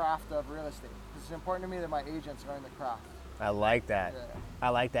stands for Craft of Real Estate. It's important to me that my agents learn the craft. I like that. Yeah. I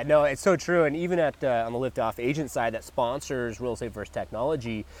like that. No, it's so true. And even at on the Liftoff agent side that sponsors Real Estate First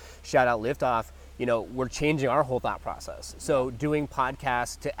Technology, shout out Liftoff, you know, we're changing our whole thought process. So doing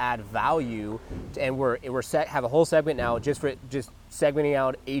podcasts to add value, and we're have a whole segment now just segmenting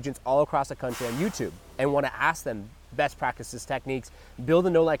out agents all across the country on YouTube and want to ask them best practices, techniques, build a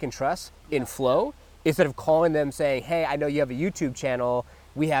know, like, and trust in flow instead of calling them saying, hey, I know you have a YouTube channel.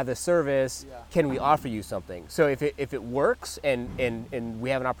 We have this service. Yeah. Can we offer you something? So if it works and we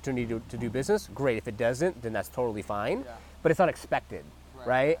have an opportunity to do business, great. If it doesn't, then that's totally fine. Yeah. But it's not expected,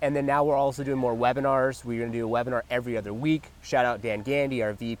 right? And then now we're also doing more webinars. We're going to do a webinar every other week. Shout out Dan Gandy,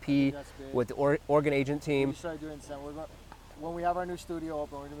 our VP, That's big. with the Oregon agent We team. started doing some. When we have our new studio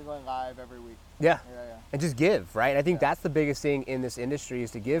open, we're going to be going live every week. Yeah. Yeah. And just give, right? I think Yeah. that's the biggest thing in this industry is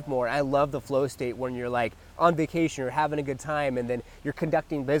to give more. I love the flow state when you're like on vacation, you're having a good time, and then you're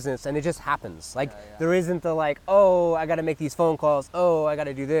conducting business, and it just happens. Like Yeah. there isn't the like, oh, I got to make these phone calls. Oh, I got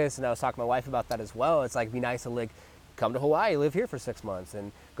to do this. And I was talking to my wife about that as well. It's like it'd be nice to like come to Hawaii, live here for 6 months,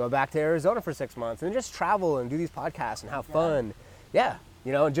 and go back to Arizona for 6 months, and just travel and do these podcasts and have fun. Yeah.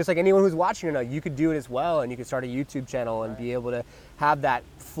 You know, and just like anyone who's watching right now, you could do it as well, and you could start a YouTube channel and be able to have that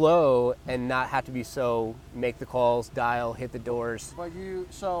flow and not have to be so make the calls, dial, hit the doors. But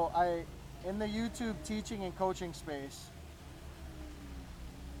in the YouTube teaching and coaching space,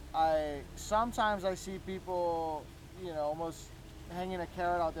 sometimes I see people, you know, almost hanging a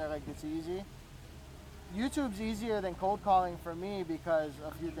carrot out there like it's easy. YouTube's easier than cold calling for me because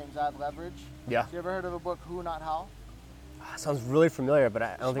a few things. I have leverage. Yeah. You ever heard of the book Who Not How? Sounds really familiar, but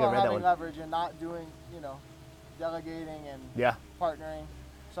I don't think I It's about read that having one. leverage and not doing, you know, delegating and Yeah. partnering.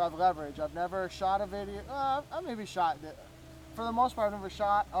 So I have leverage. I've never shot a video. I maybe shot it. For the most part, I've never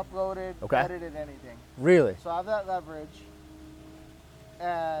shot, uploaded, Okay. edited anything. Really? So I have that leverage,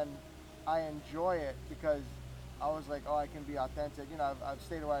 and I enjoy it because I was like, oh, I can be authentic. You know, I've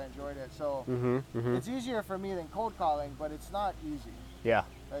stayed where I enjoyed it. So it's easier for me than cold calling, but it's not easy. Yeah.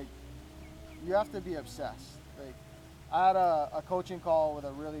 Like, you have to be obsessed. Like, I had a coaching call with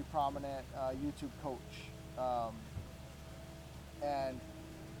a really prominent YouTube coach, and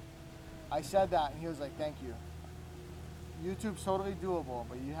I said that, and he was like, "Thank you. YouTube's totally doable,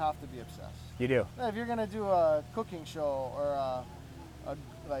 but you have to be obsessed. You do. If you're gonna do a cooking show or a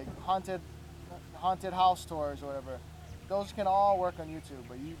like haunted house tours or whatever, those can all work on YouTube,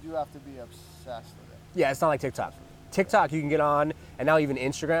 but you do have to be obsessed with it. Yeah, it's not like TikTok. TikTok you can get on, and now even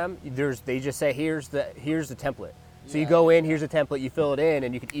Instagram, they just say here's the template. So you Yeah. go in, here's a template, you fill it in,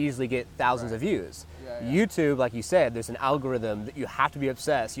 and you can easily get thousands of views. Yeah. YouTube, like you said, there's an algorithm that you have to be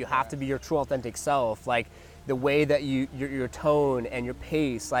obsessed. You have to be your true authentic self. Like the way that your tone and your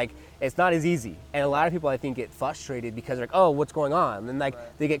pace, like it's not as easy. And a lot of people I think get frustrated because they're like, oh, what's going on? And like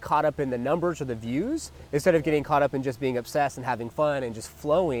they get caught up in the numbers or the views instead of getting caught up in just being obsessed and having fun and just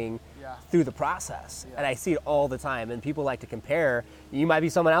flowing through the process. And I see it all the time. And people like to compare. You might be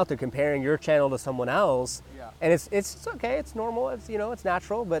someone out there comparing your channel to someone else. And it's okay, it's normal, it's it's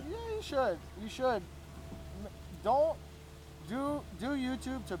natural, but Yeah, you should. Don't do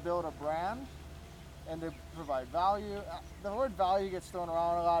YouTube to build a brand and to provide value. The word value gets thrown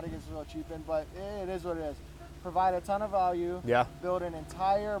around a lot, it gets a little cheapened, but it is what it is. Provide a ton of value. Yeah. Build an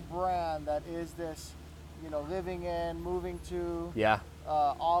entire brand that is this, living in, moving to. yeah.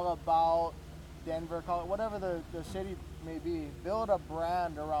 All about Denver, whatever the city may be. Build a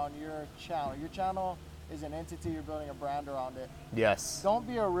brand around your channel. Your channel is an entity, you're building a brand around it. Yes. Don't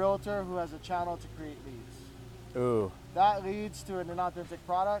be a realtor who has a channel to create leads. Ooh. That leads to an inauthentic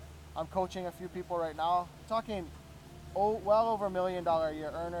product. I'm coaching a few people right now. Talking well over $1 million a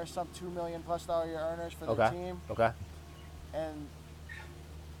year earners, some $2 million plus a year earners for the team. Okay. And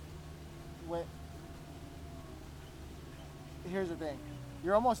here's the thing.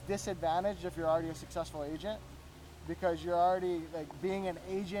 You're almost disadvantaged if you're already a successful agent because you're already, being an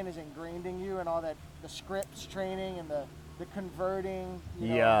agent is ingrained in you and all that, the scripts, training, and the the converting,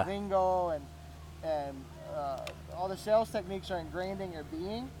 Yeah. lingo and all the sales techniques are ingrained in your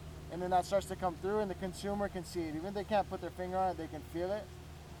being, and then that starts to come through, and the consumer can see it. Even if they can't put their finger on it, they can feel it.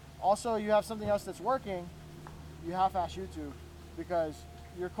 Also, you have something else that's working. You half-ass YouTube, because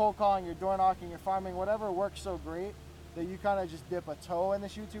you're cold calling, you're door knocking, you're farming, whatever works so great that you kind of just dip a toe in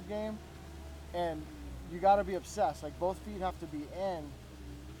this YouTube game, and you got to be obsessed. Like, both feet have to be in,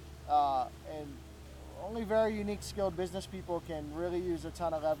 and only very unique, skilled business people can really use a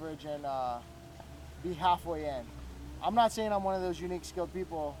ton of leverage and be halfway in. I'm not saying I'm one of those unique, skilled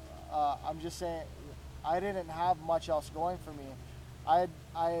people. I'm just saying I didn't have much else going for me. I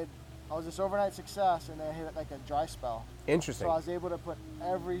was this overnight success, and then I hit it like a dry spell. Interesting. So I was able to put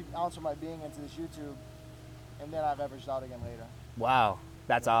every ounce of my being into this YouTube, and then I leveraged out again later. Wow,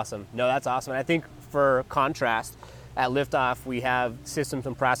 that's awesome. No, that's awesome. And I think for contrast, at Liftoff, we have systems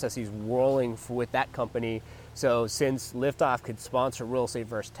and processes rolling with that company. So since Liftoff could sponsor Real Estate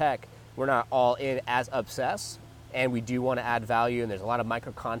vs. Tech, we're not all in as obsessed, and we do want to add value, and there's a lot of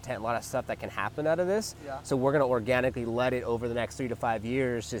micro content, a lot of stuff that can happen out of this. Yeah. So we're going to organically let it over the next 3 to 5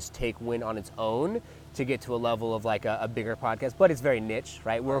 years just take wind on its own to get to a level of like a bigger podcast, but it's very niche,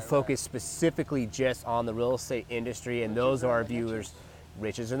 right? We're focused specifically just on the real estate industry, and those are our viewers.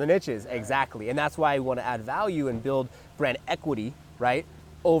 Riches in the niches, exactly. And that's why we want to add value and build brand equity, right,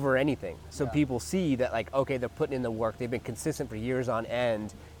 over anything. So people see that, like, okay, they're putting in the work, they've been consistent for years on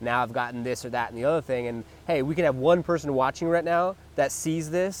end, now I've gotten this or that and the other thing, and hey, we can have one person watching right now that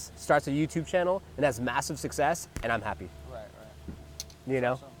sees this, starts a YouTube channel, and has massive success, and I'm happy. Right. You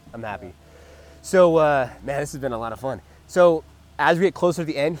know, awesome. I'm happy. So, man, this has been a lot of fun. So, as we get closer to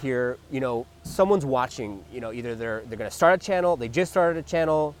the end here, someone's watching, either they're going to start a channel, they just started a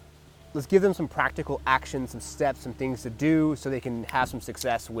channel. Let's give them some practical actions, some steps, some things to do so they can have some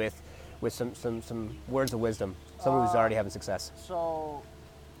success with some words of wisdom. Someone who's already having success. So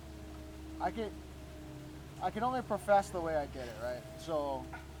I can only profess the way I did it, right? So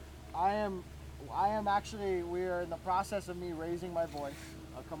I am actually, we are in the process of me raising my voice.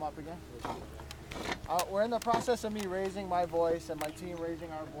 I'll come up again. We're in the process of me raising my voice and my team raising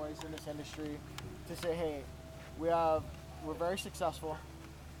our voice in this industry to say, hey, we're very successful.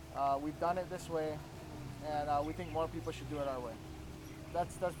 We've done it this way, and we think more people should do it our way.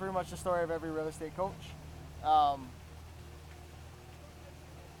 That's pretty much the story of every real estate coach.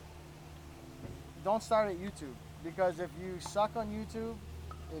 Don't start at YouTube, because if you suck on YouTube,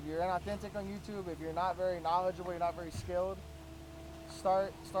 if you're inauthentic on YouTube, if you're not very knowledgeable, you're not very skilled,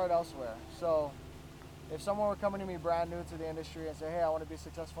 start elsewhere. So if someone were coming to me brand new to the industry and say, hey, I want to be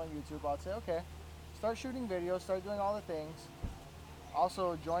successful on YouTube, I'd say, okay, start shooting videos, start doing all the things.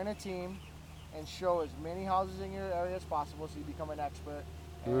 Also, join a team and show as many houses in your area as possible so you become an expert.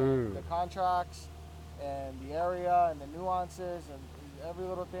 And the contracts and the area and the nuances and every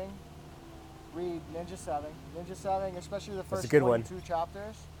little thing. Read Ninja Selling. Ninja Selling, especially the first 22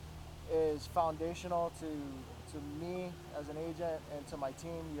 chapters, is foundational to me as an agent and to my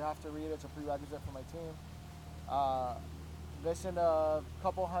team. You have to read it. It's a prerequisite for my team. Listen to a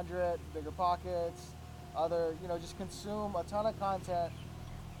couple hundred Bigger Pockets, just consume a ton of content,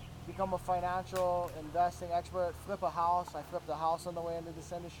 become a financial investing expert, flip a house. I flipped a house on the way into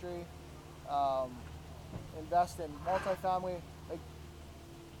this industry. Invest in multifamily. Like,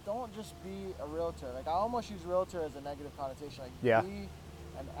 don't just be a realtor. Like, I almost use realtor as a negative connotation. Like, be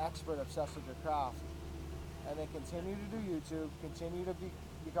an expert obsessed with your craft, and then continue to do YouTube, continue to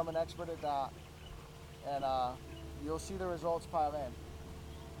become an expert at that, and you'll see the results pile in.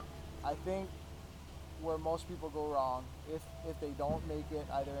 I think where most people go wrong, if they don't make it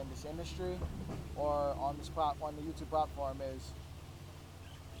either in this industry or on this platform, the YouTube platform, is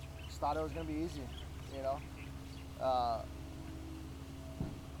just thought it was going to be easy.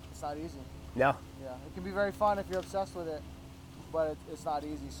 It's not easy. No. Yeah, it can be very fun if you're obsessed with it, but it's not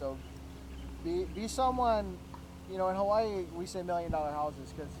easy. So be someone, in Hawaii we say $1 million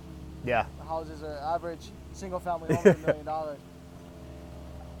houses, because the houses are average single family home is $1 million.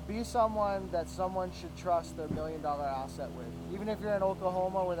 Be someone that someone should trust their $1 million asset with. Even if you're in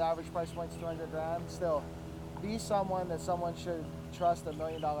Oklahoma where the average price point's $200,000, still be someone that someone should trust a $1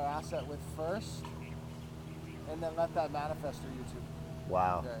 million asset with first, and then let that manifest through YouTube.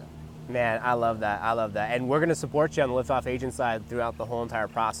 Wow. Yeah. Man, I love that. And we're going to support you on the Liftoff Agent side throughout the whole entire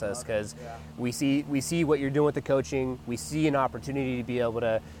process, because we see what you're doing with the coaching. We see an opportunity to be able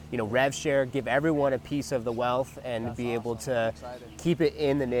to, rev share, give everyone a piece of the wealth, and be able to keep it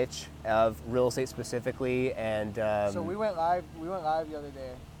in the niche of real estate specifically. And so we went live the other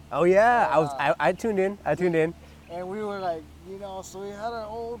day. Oh yeah, I tuned in. And we were like, so we had our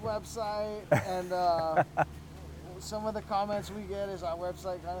old website, and some of the comments we get is our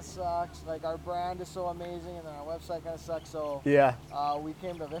website kind of sucks. Like our brand is so amazing, and then our website kind of sucks. So Yeah. we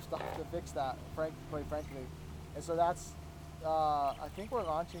came to Lift Off to fix that, quite frankly. And so that's, I think we're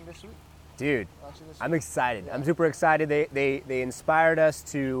launching this week. Dude, Launching this I'm week. excited. Yeah. I'm super excited. They inspired us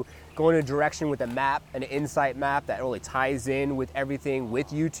to go in a direction with a map, an insight map that really ties in with everything with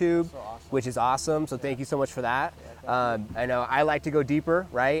YouTube, So awesome. which is awesome. So thank you so much for that. Yeah, I know I like to go deeper,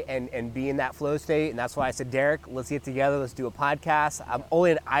 right, and be in that flow state. And that's why I said, Derek, let's get together. Let's do a podcast. I'm only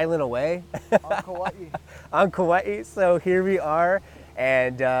an island away. On Kauai. On Kauai, so here we are,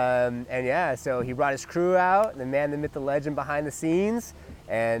 and yeah, so he brought his crew out, the man, the myth, the legend behind the scenes,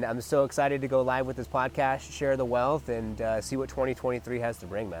 and I'm so excited to go live with this podcast, share the wealth, and see what 2023 has to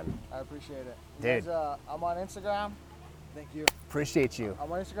bring, man. I appreciate it. Dude. You guys, I'm on Instagram. Thank you. Appreciate you. I'm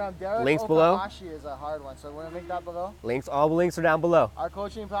on Instagram. Derek Links below? Okahashi is a hard one, so we're gonna link that below. All the links are down below. Our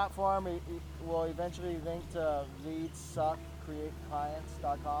coaching platform will eventually link to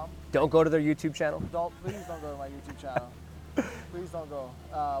leadsuckcreateclients.com. Don't go to their YouTube channel. Please don't go to my YouTube channel. Please don't go.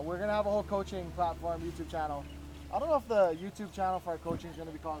 We're gonna have a whole coaching platform YouTube channel. I don't know if the YouTube channel for our coaching is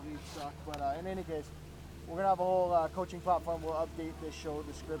gonna be called Lead Suck, but in any case, we're gonna have a whole coaching platform. We'll update the show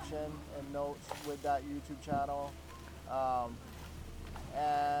description and notes with that YouTube channel.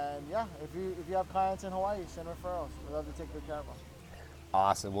 And yeah, if you have clients in Hawaii, send referrals. We'd love to take good care of them.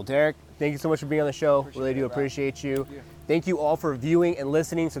 Awesome. Well, Derek, thank you so much for being on the show. Appreciate Really do it, bro. appreciate you. Thank you. Thank you all for viewing and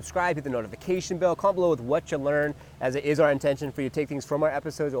listening. Subscribe, hit the notification bell. Comment below with what you learned, as it is our intention for you to take things from our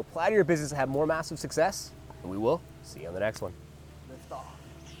episodes to apply to your business and have more massive success. And we will see you on the next one. Lift off.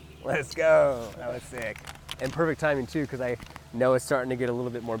 Let's go. That was sick. And perfect timing, too, because I know it's starting to get a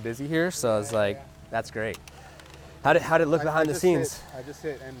little bit more busy here. So I was like, that's great. How did it look behind the scenes? I just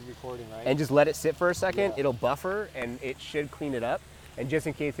hit end recording, right? And just let it sit for a second. Yeah. It'll buffer, and it should clean it up. And just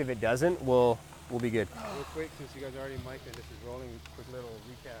in case if it doesn't, we'll be good. Real quick, since you guys already mic'd and this is rolling, quick little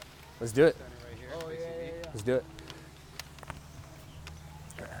recap. Let's do it. Standing right here. Oh, facing me. yeah. Let's do it.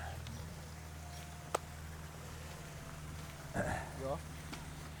 Go.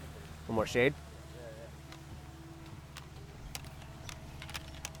 One more shade.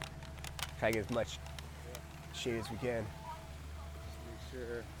 Try to get as much shade as we can. Just make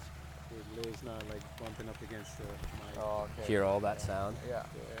sure the lid's not like bumping up against the mic. Oh, okay. Hear all that sound. Yeah.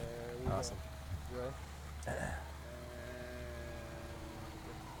 There we Awesome. go. Ready?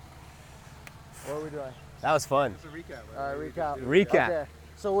 And What are we doing? That was fun. it's a recap, right? All right, We recap. just do- Recap. Okay.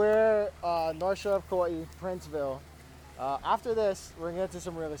 So we're north shore of Kauai, Princeville. After this, we're gonna get to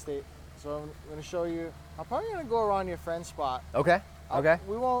some real estate. So I'm gonna show you. I'm probably gonna go around your friend's spot. Okay. Okay.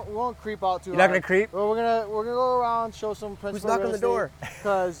 We won't creep out too You're not hard. gonna creep? Well, we're gonna go around, show some Princeville. Who's knocking on the door?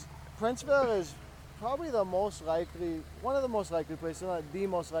 Because Princeville is probably one of the most likely places, not the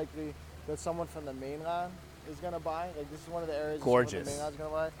most likely, that someone from the mainland is gonna buy. Like this is one of the areas that someone from Gorgeous. the mainland's gonna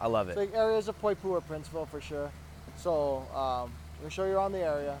buy. I love It's it. like areas of Poipu or Princeville for sure. So I'm gonna show you around the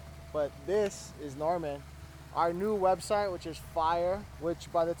area. But this is Norman. Our new website, which is fire,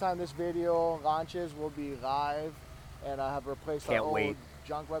 which by the time this video launches will be live, and I have replaced Can't our old wait.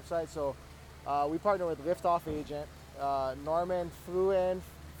 junk website. So we partner with Liftoff Agent. Norman flew in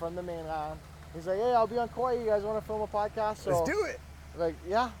from the mainland. He's like, hey, I'll be on Kauai. You guys want to film a podcast? So Let's do it. like,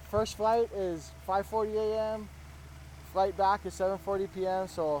 yeah, first flight is 5:40 a.m. Flight back is 7:40 p.m.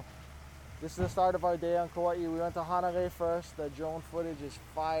 So this is the start of our day on Kauai. We went to Hanalei first. The drone footage is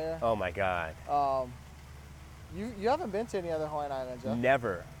fire. Oh my God. You haven't been to any other Hawaiian islands, yeah?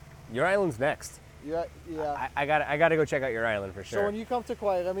 Never. Your island's next. Yeah. I gotta go check out your island for So sure. when you come to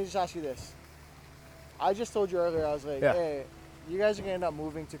Kauai, let me just ask you this. I just told you earlier, I was like, Yeah. hey, you guys are gonna end up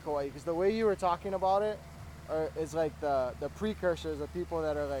moving to Kauai because the way you were talking about it is like the precursors of people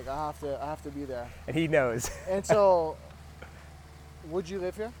that are like, I have to be there. And he knows. And so, would you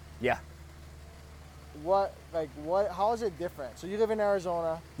live here? Yeah. How is it different? So you live in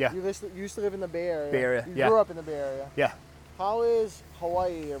Arizona. Yeah. You used to live in the Bay Area. Bay Area, You yeah. grew up in the Bay Area. Yeah. How is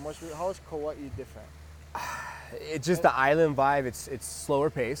Hawaii, or how is Kauai different? It's just the island vibe. It's slower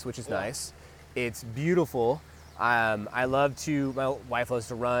pace, which is Yeah. nice. It's beautiful. My wife loves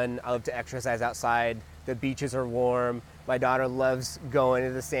to run. I love to exercise outside. The beaches are warm. My daughter loves going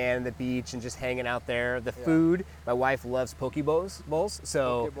to the sand and the beach and just hanging out there. The Yeah. food, my wife loves poke bowls.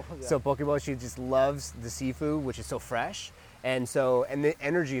 So Poke bowls, yeah. so poke bowls, she just loves the seafood, which is so fresh. And the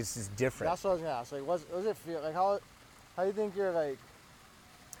energy is just different. That's what I was gonna ask. Like, what does it feel like? How do you think your like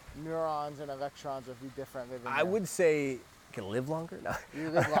neurons and electrons would be different living I there? would say can live longer. No. You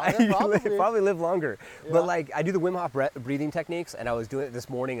live longer, probably. live longer. Yeah. But like I do the Wim Hof breathing techniques, and I was doing it this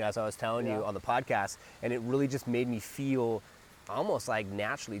morning as I was telling you Yeah. on the podcast, and it really just made me feel almost like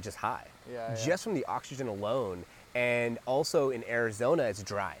naturally just high, Yeah, yeah. just from the oxygen alone. And also in Arizona, it's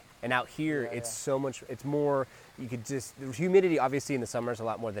dry. And out here, Yeah, it's yeah. so much, it's more, you could just, the humidity obviously in the summer is a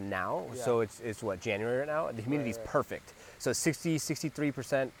lot more than now. Yeah. So it's what, January right now? The humidity is right. perfect. So 60,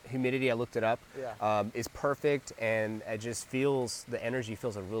 63% humidity, I looked it up, Yeah. is perfect. And it just feels, the energy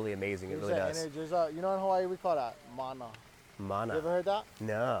feels really amazing. It really does. There's you know in Hawaii we call that mana. You Mana. ever heard that?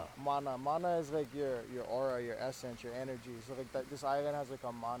 No. Mana. Mana is like your aura, your essence, your energy. So like this island has like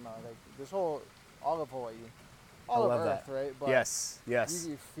a mana. Like this whole, all of Hawaii, all I of love Earth, that. right? But Yes, yes.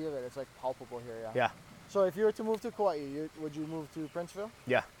 you feel it. It's like palpable here. Yeah. Yeah, So if you were to move to Kauai, would you move to Princeville?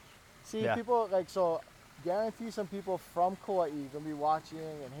 yeah. See, Yeah. people like so. Guarantee some people from Kauai gonna be watching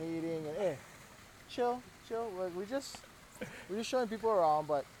and hating and chill. Like we're just showing people around,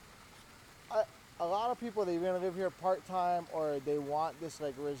 but a lot of people they're gonna live here part time or they want this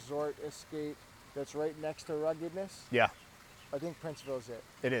like resort escape that's right next to ruggedness. Yeah, I think Princeville's it.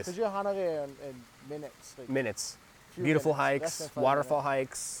 it is. Cause you're Hanalei in minutes. Like Minutes. few Beautiful minutes, less hikes, than 5 waterfall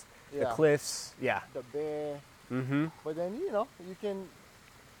hikes, minutes. the cliffs. Yeah. the bay. Mm-hmm. But then you can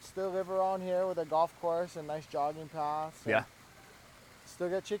still live around here with a golf course and nice jogging paths. and Yeah. Still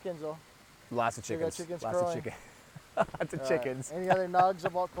get chickens though. Lots of You got chickens. chickens Lots of crowing. chicken. Lots of chickens. Any other nugs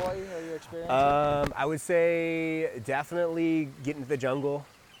about Kauai or your experience? I would say definitely get into the jungle,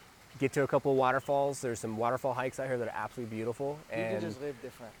 get to a couple of waterfalls. There's some waterfall hikes out here that are absolutely beautiful, you and can just live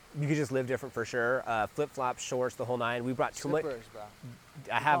different. you could just live different for sure. Flip flops, shorts, the whole nine. We brought too much. Slippers, bro.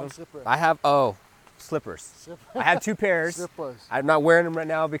 I have call 'em them. slippers. I have slippers. Slippers. I have 2 pairs. Slippers. I'm not wearing them right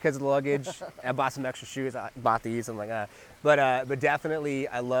now because of the luggage. I bought some extra shoes. I bought these. I'm like, but definitely,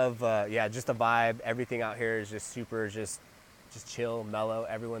 I love, just the vibe. Everything out here is just super, just chill, mellow.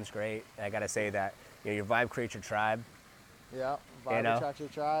 Everyone's great. And I gotta say that, your vibe creates your tribe. Yeah. You Vibe know? attracts your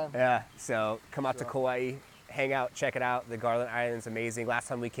tribe. Yeah. So come out to Sure. Kauai, hang out, check it out. The Garland Island's amazing. Last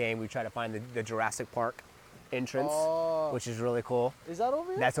time we came, we tried to find the Jurassic Park entrance, Oh. which is really cool. Is that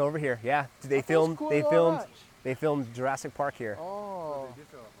over here? That's over here. Yeah. I thought it was Cool Ranch. They filmed Jurassic Park here. Oh. They did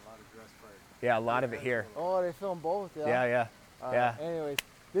fill up a lot of Jurassic Park. Yeah, a lot of it here. Oh, they filmed both. Yeah. Yeah. All Yeah. right. Anyways,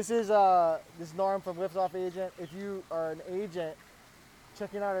 this is Norm from Liftoff Agent. If you are an agent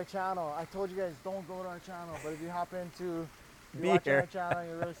checking out our channel, I told you guys don't go to our channel, but if you happen to be Be watching here. our channel,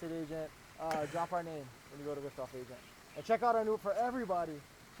 you're a real estate agent, drop our name when you go to Liftoff Agent. And check out our new, for everybody,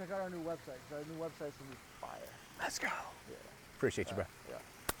 check out our new website. 'Cause our new website's gonna be fire. Let's go. Appreciate you, bro. Yeah.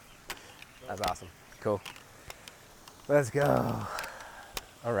 That's awesome. Cool. Let's go.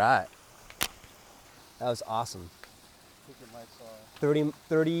 All right. That was awesome. Take your mics off.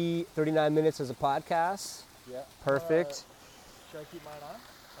 39 minutes as a podcast. Yeah. Perfect. Should I keep mine on?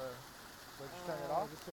 Or just turn it off?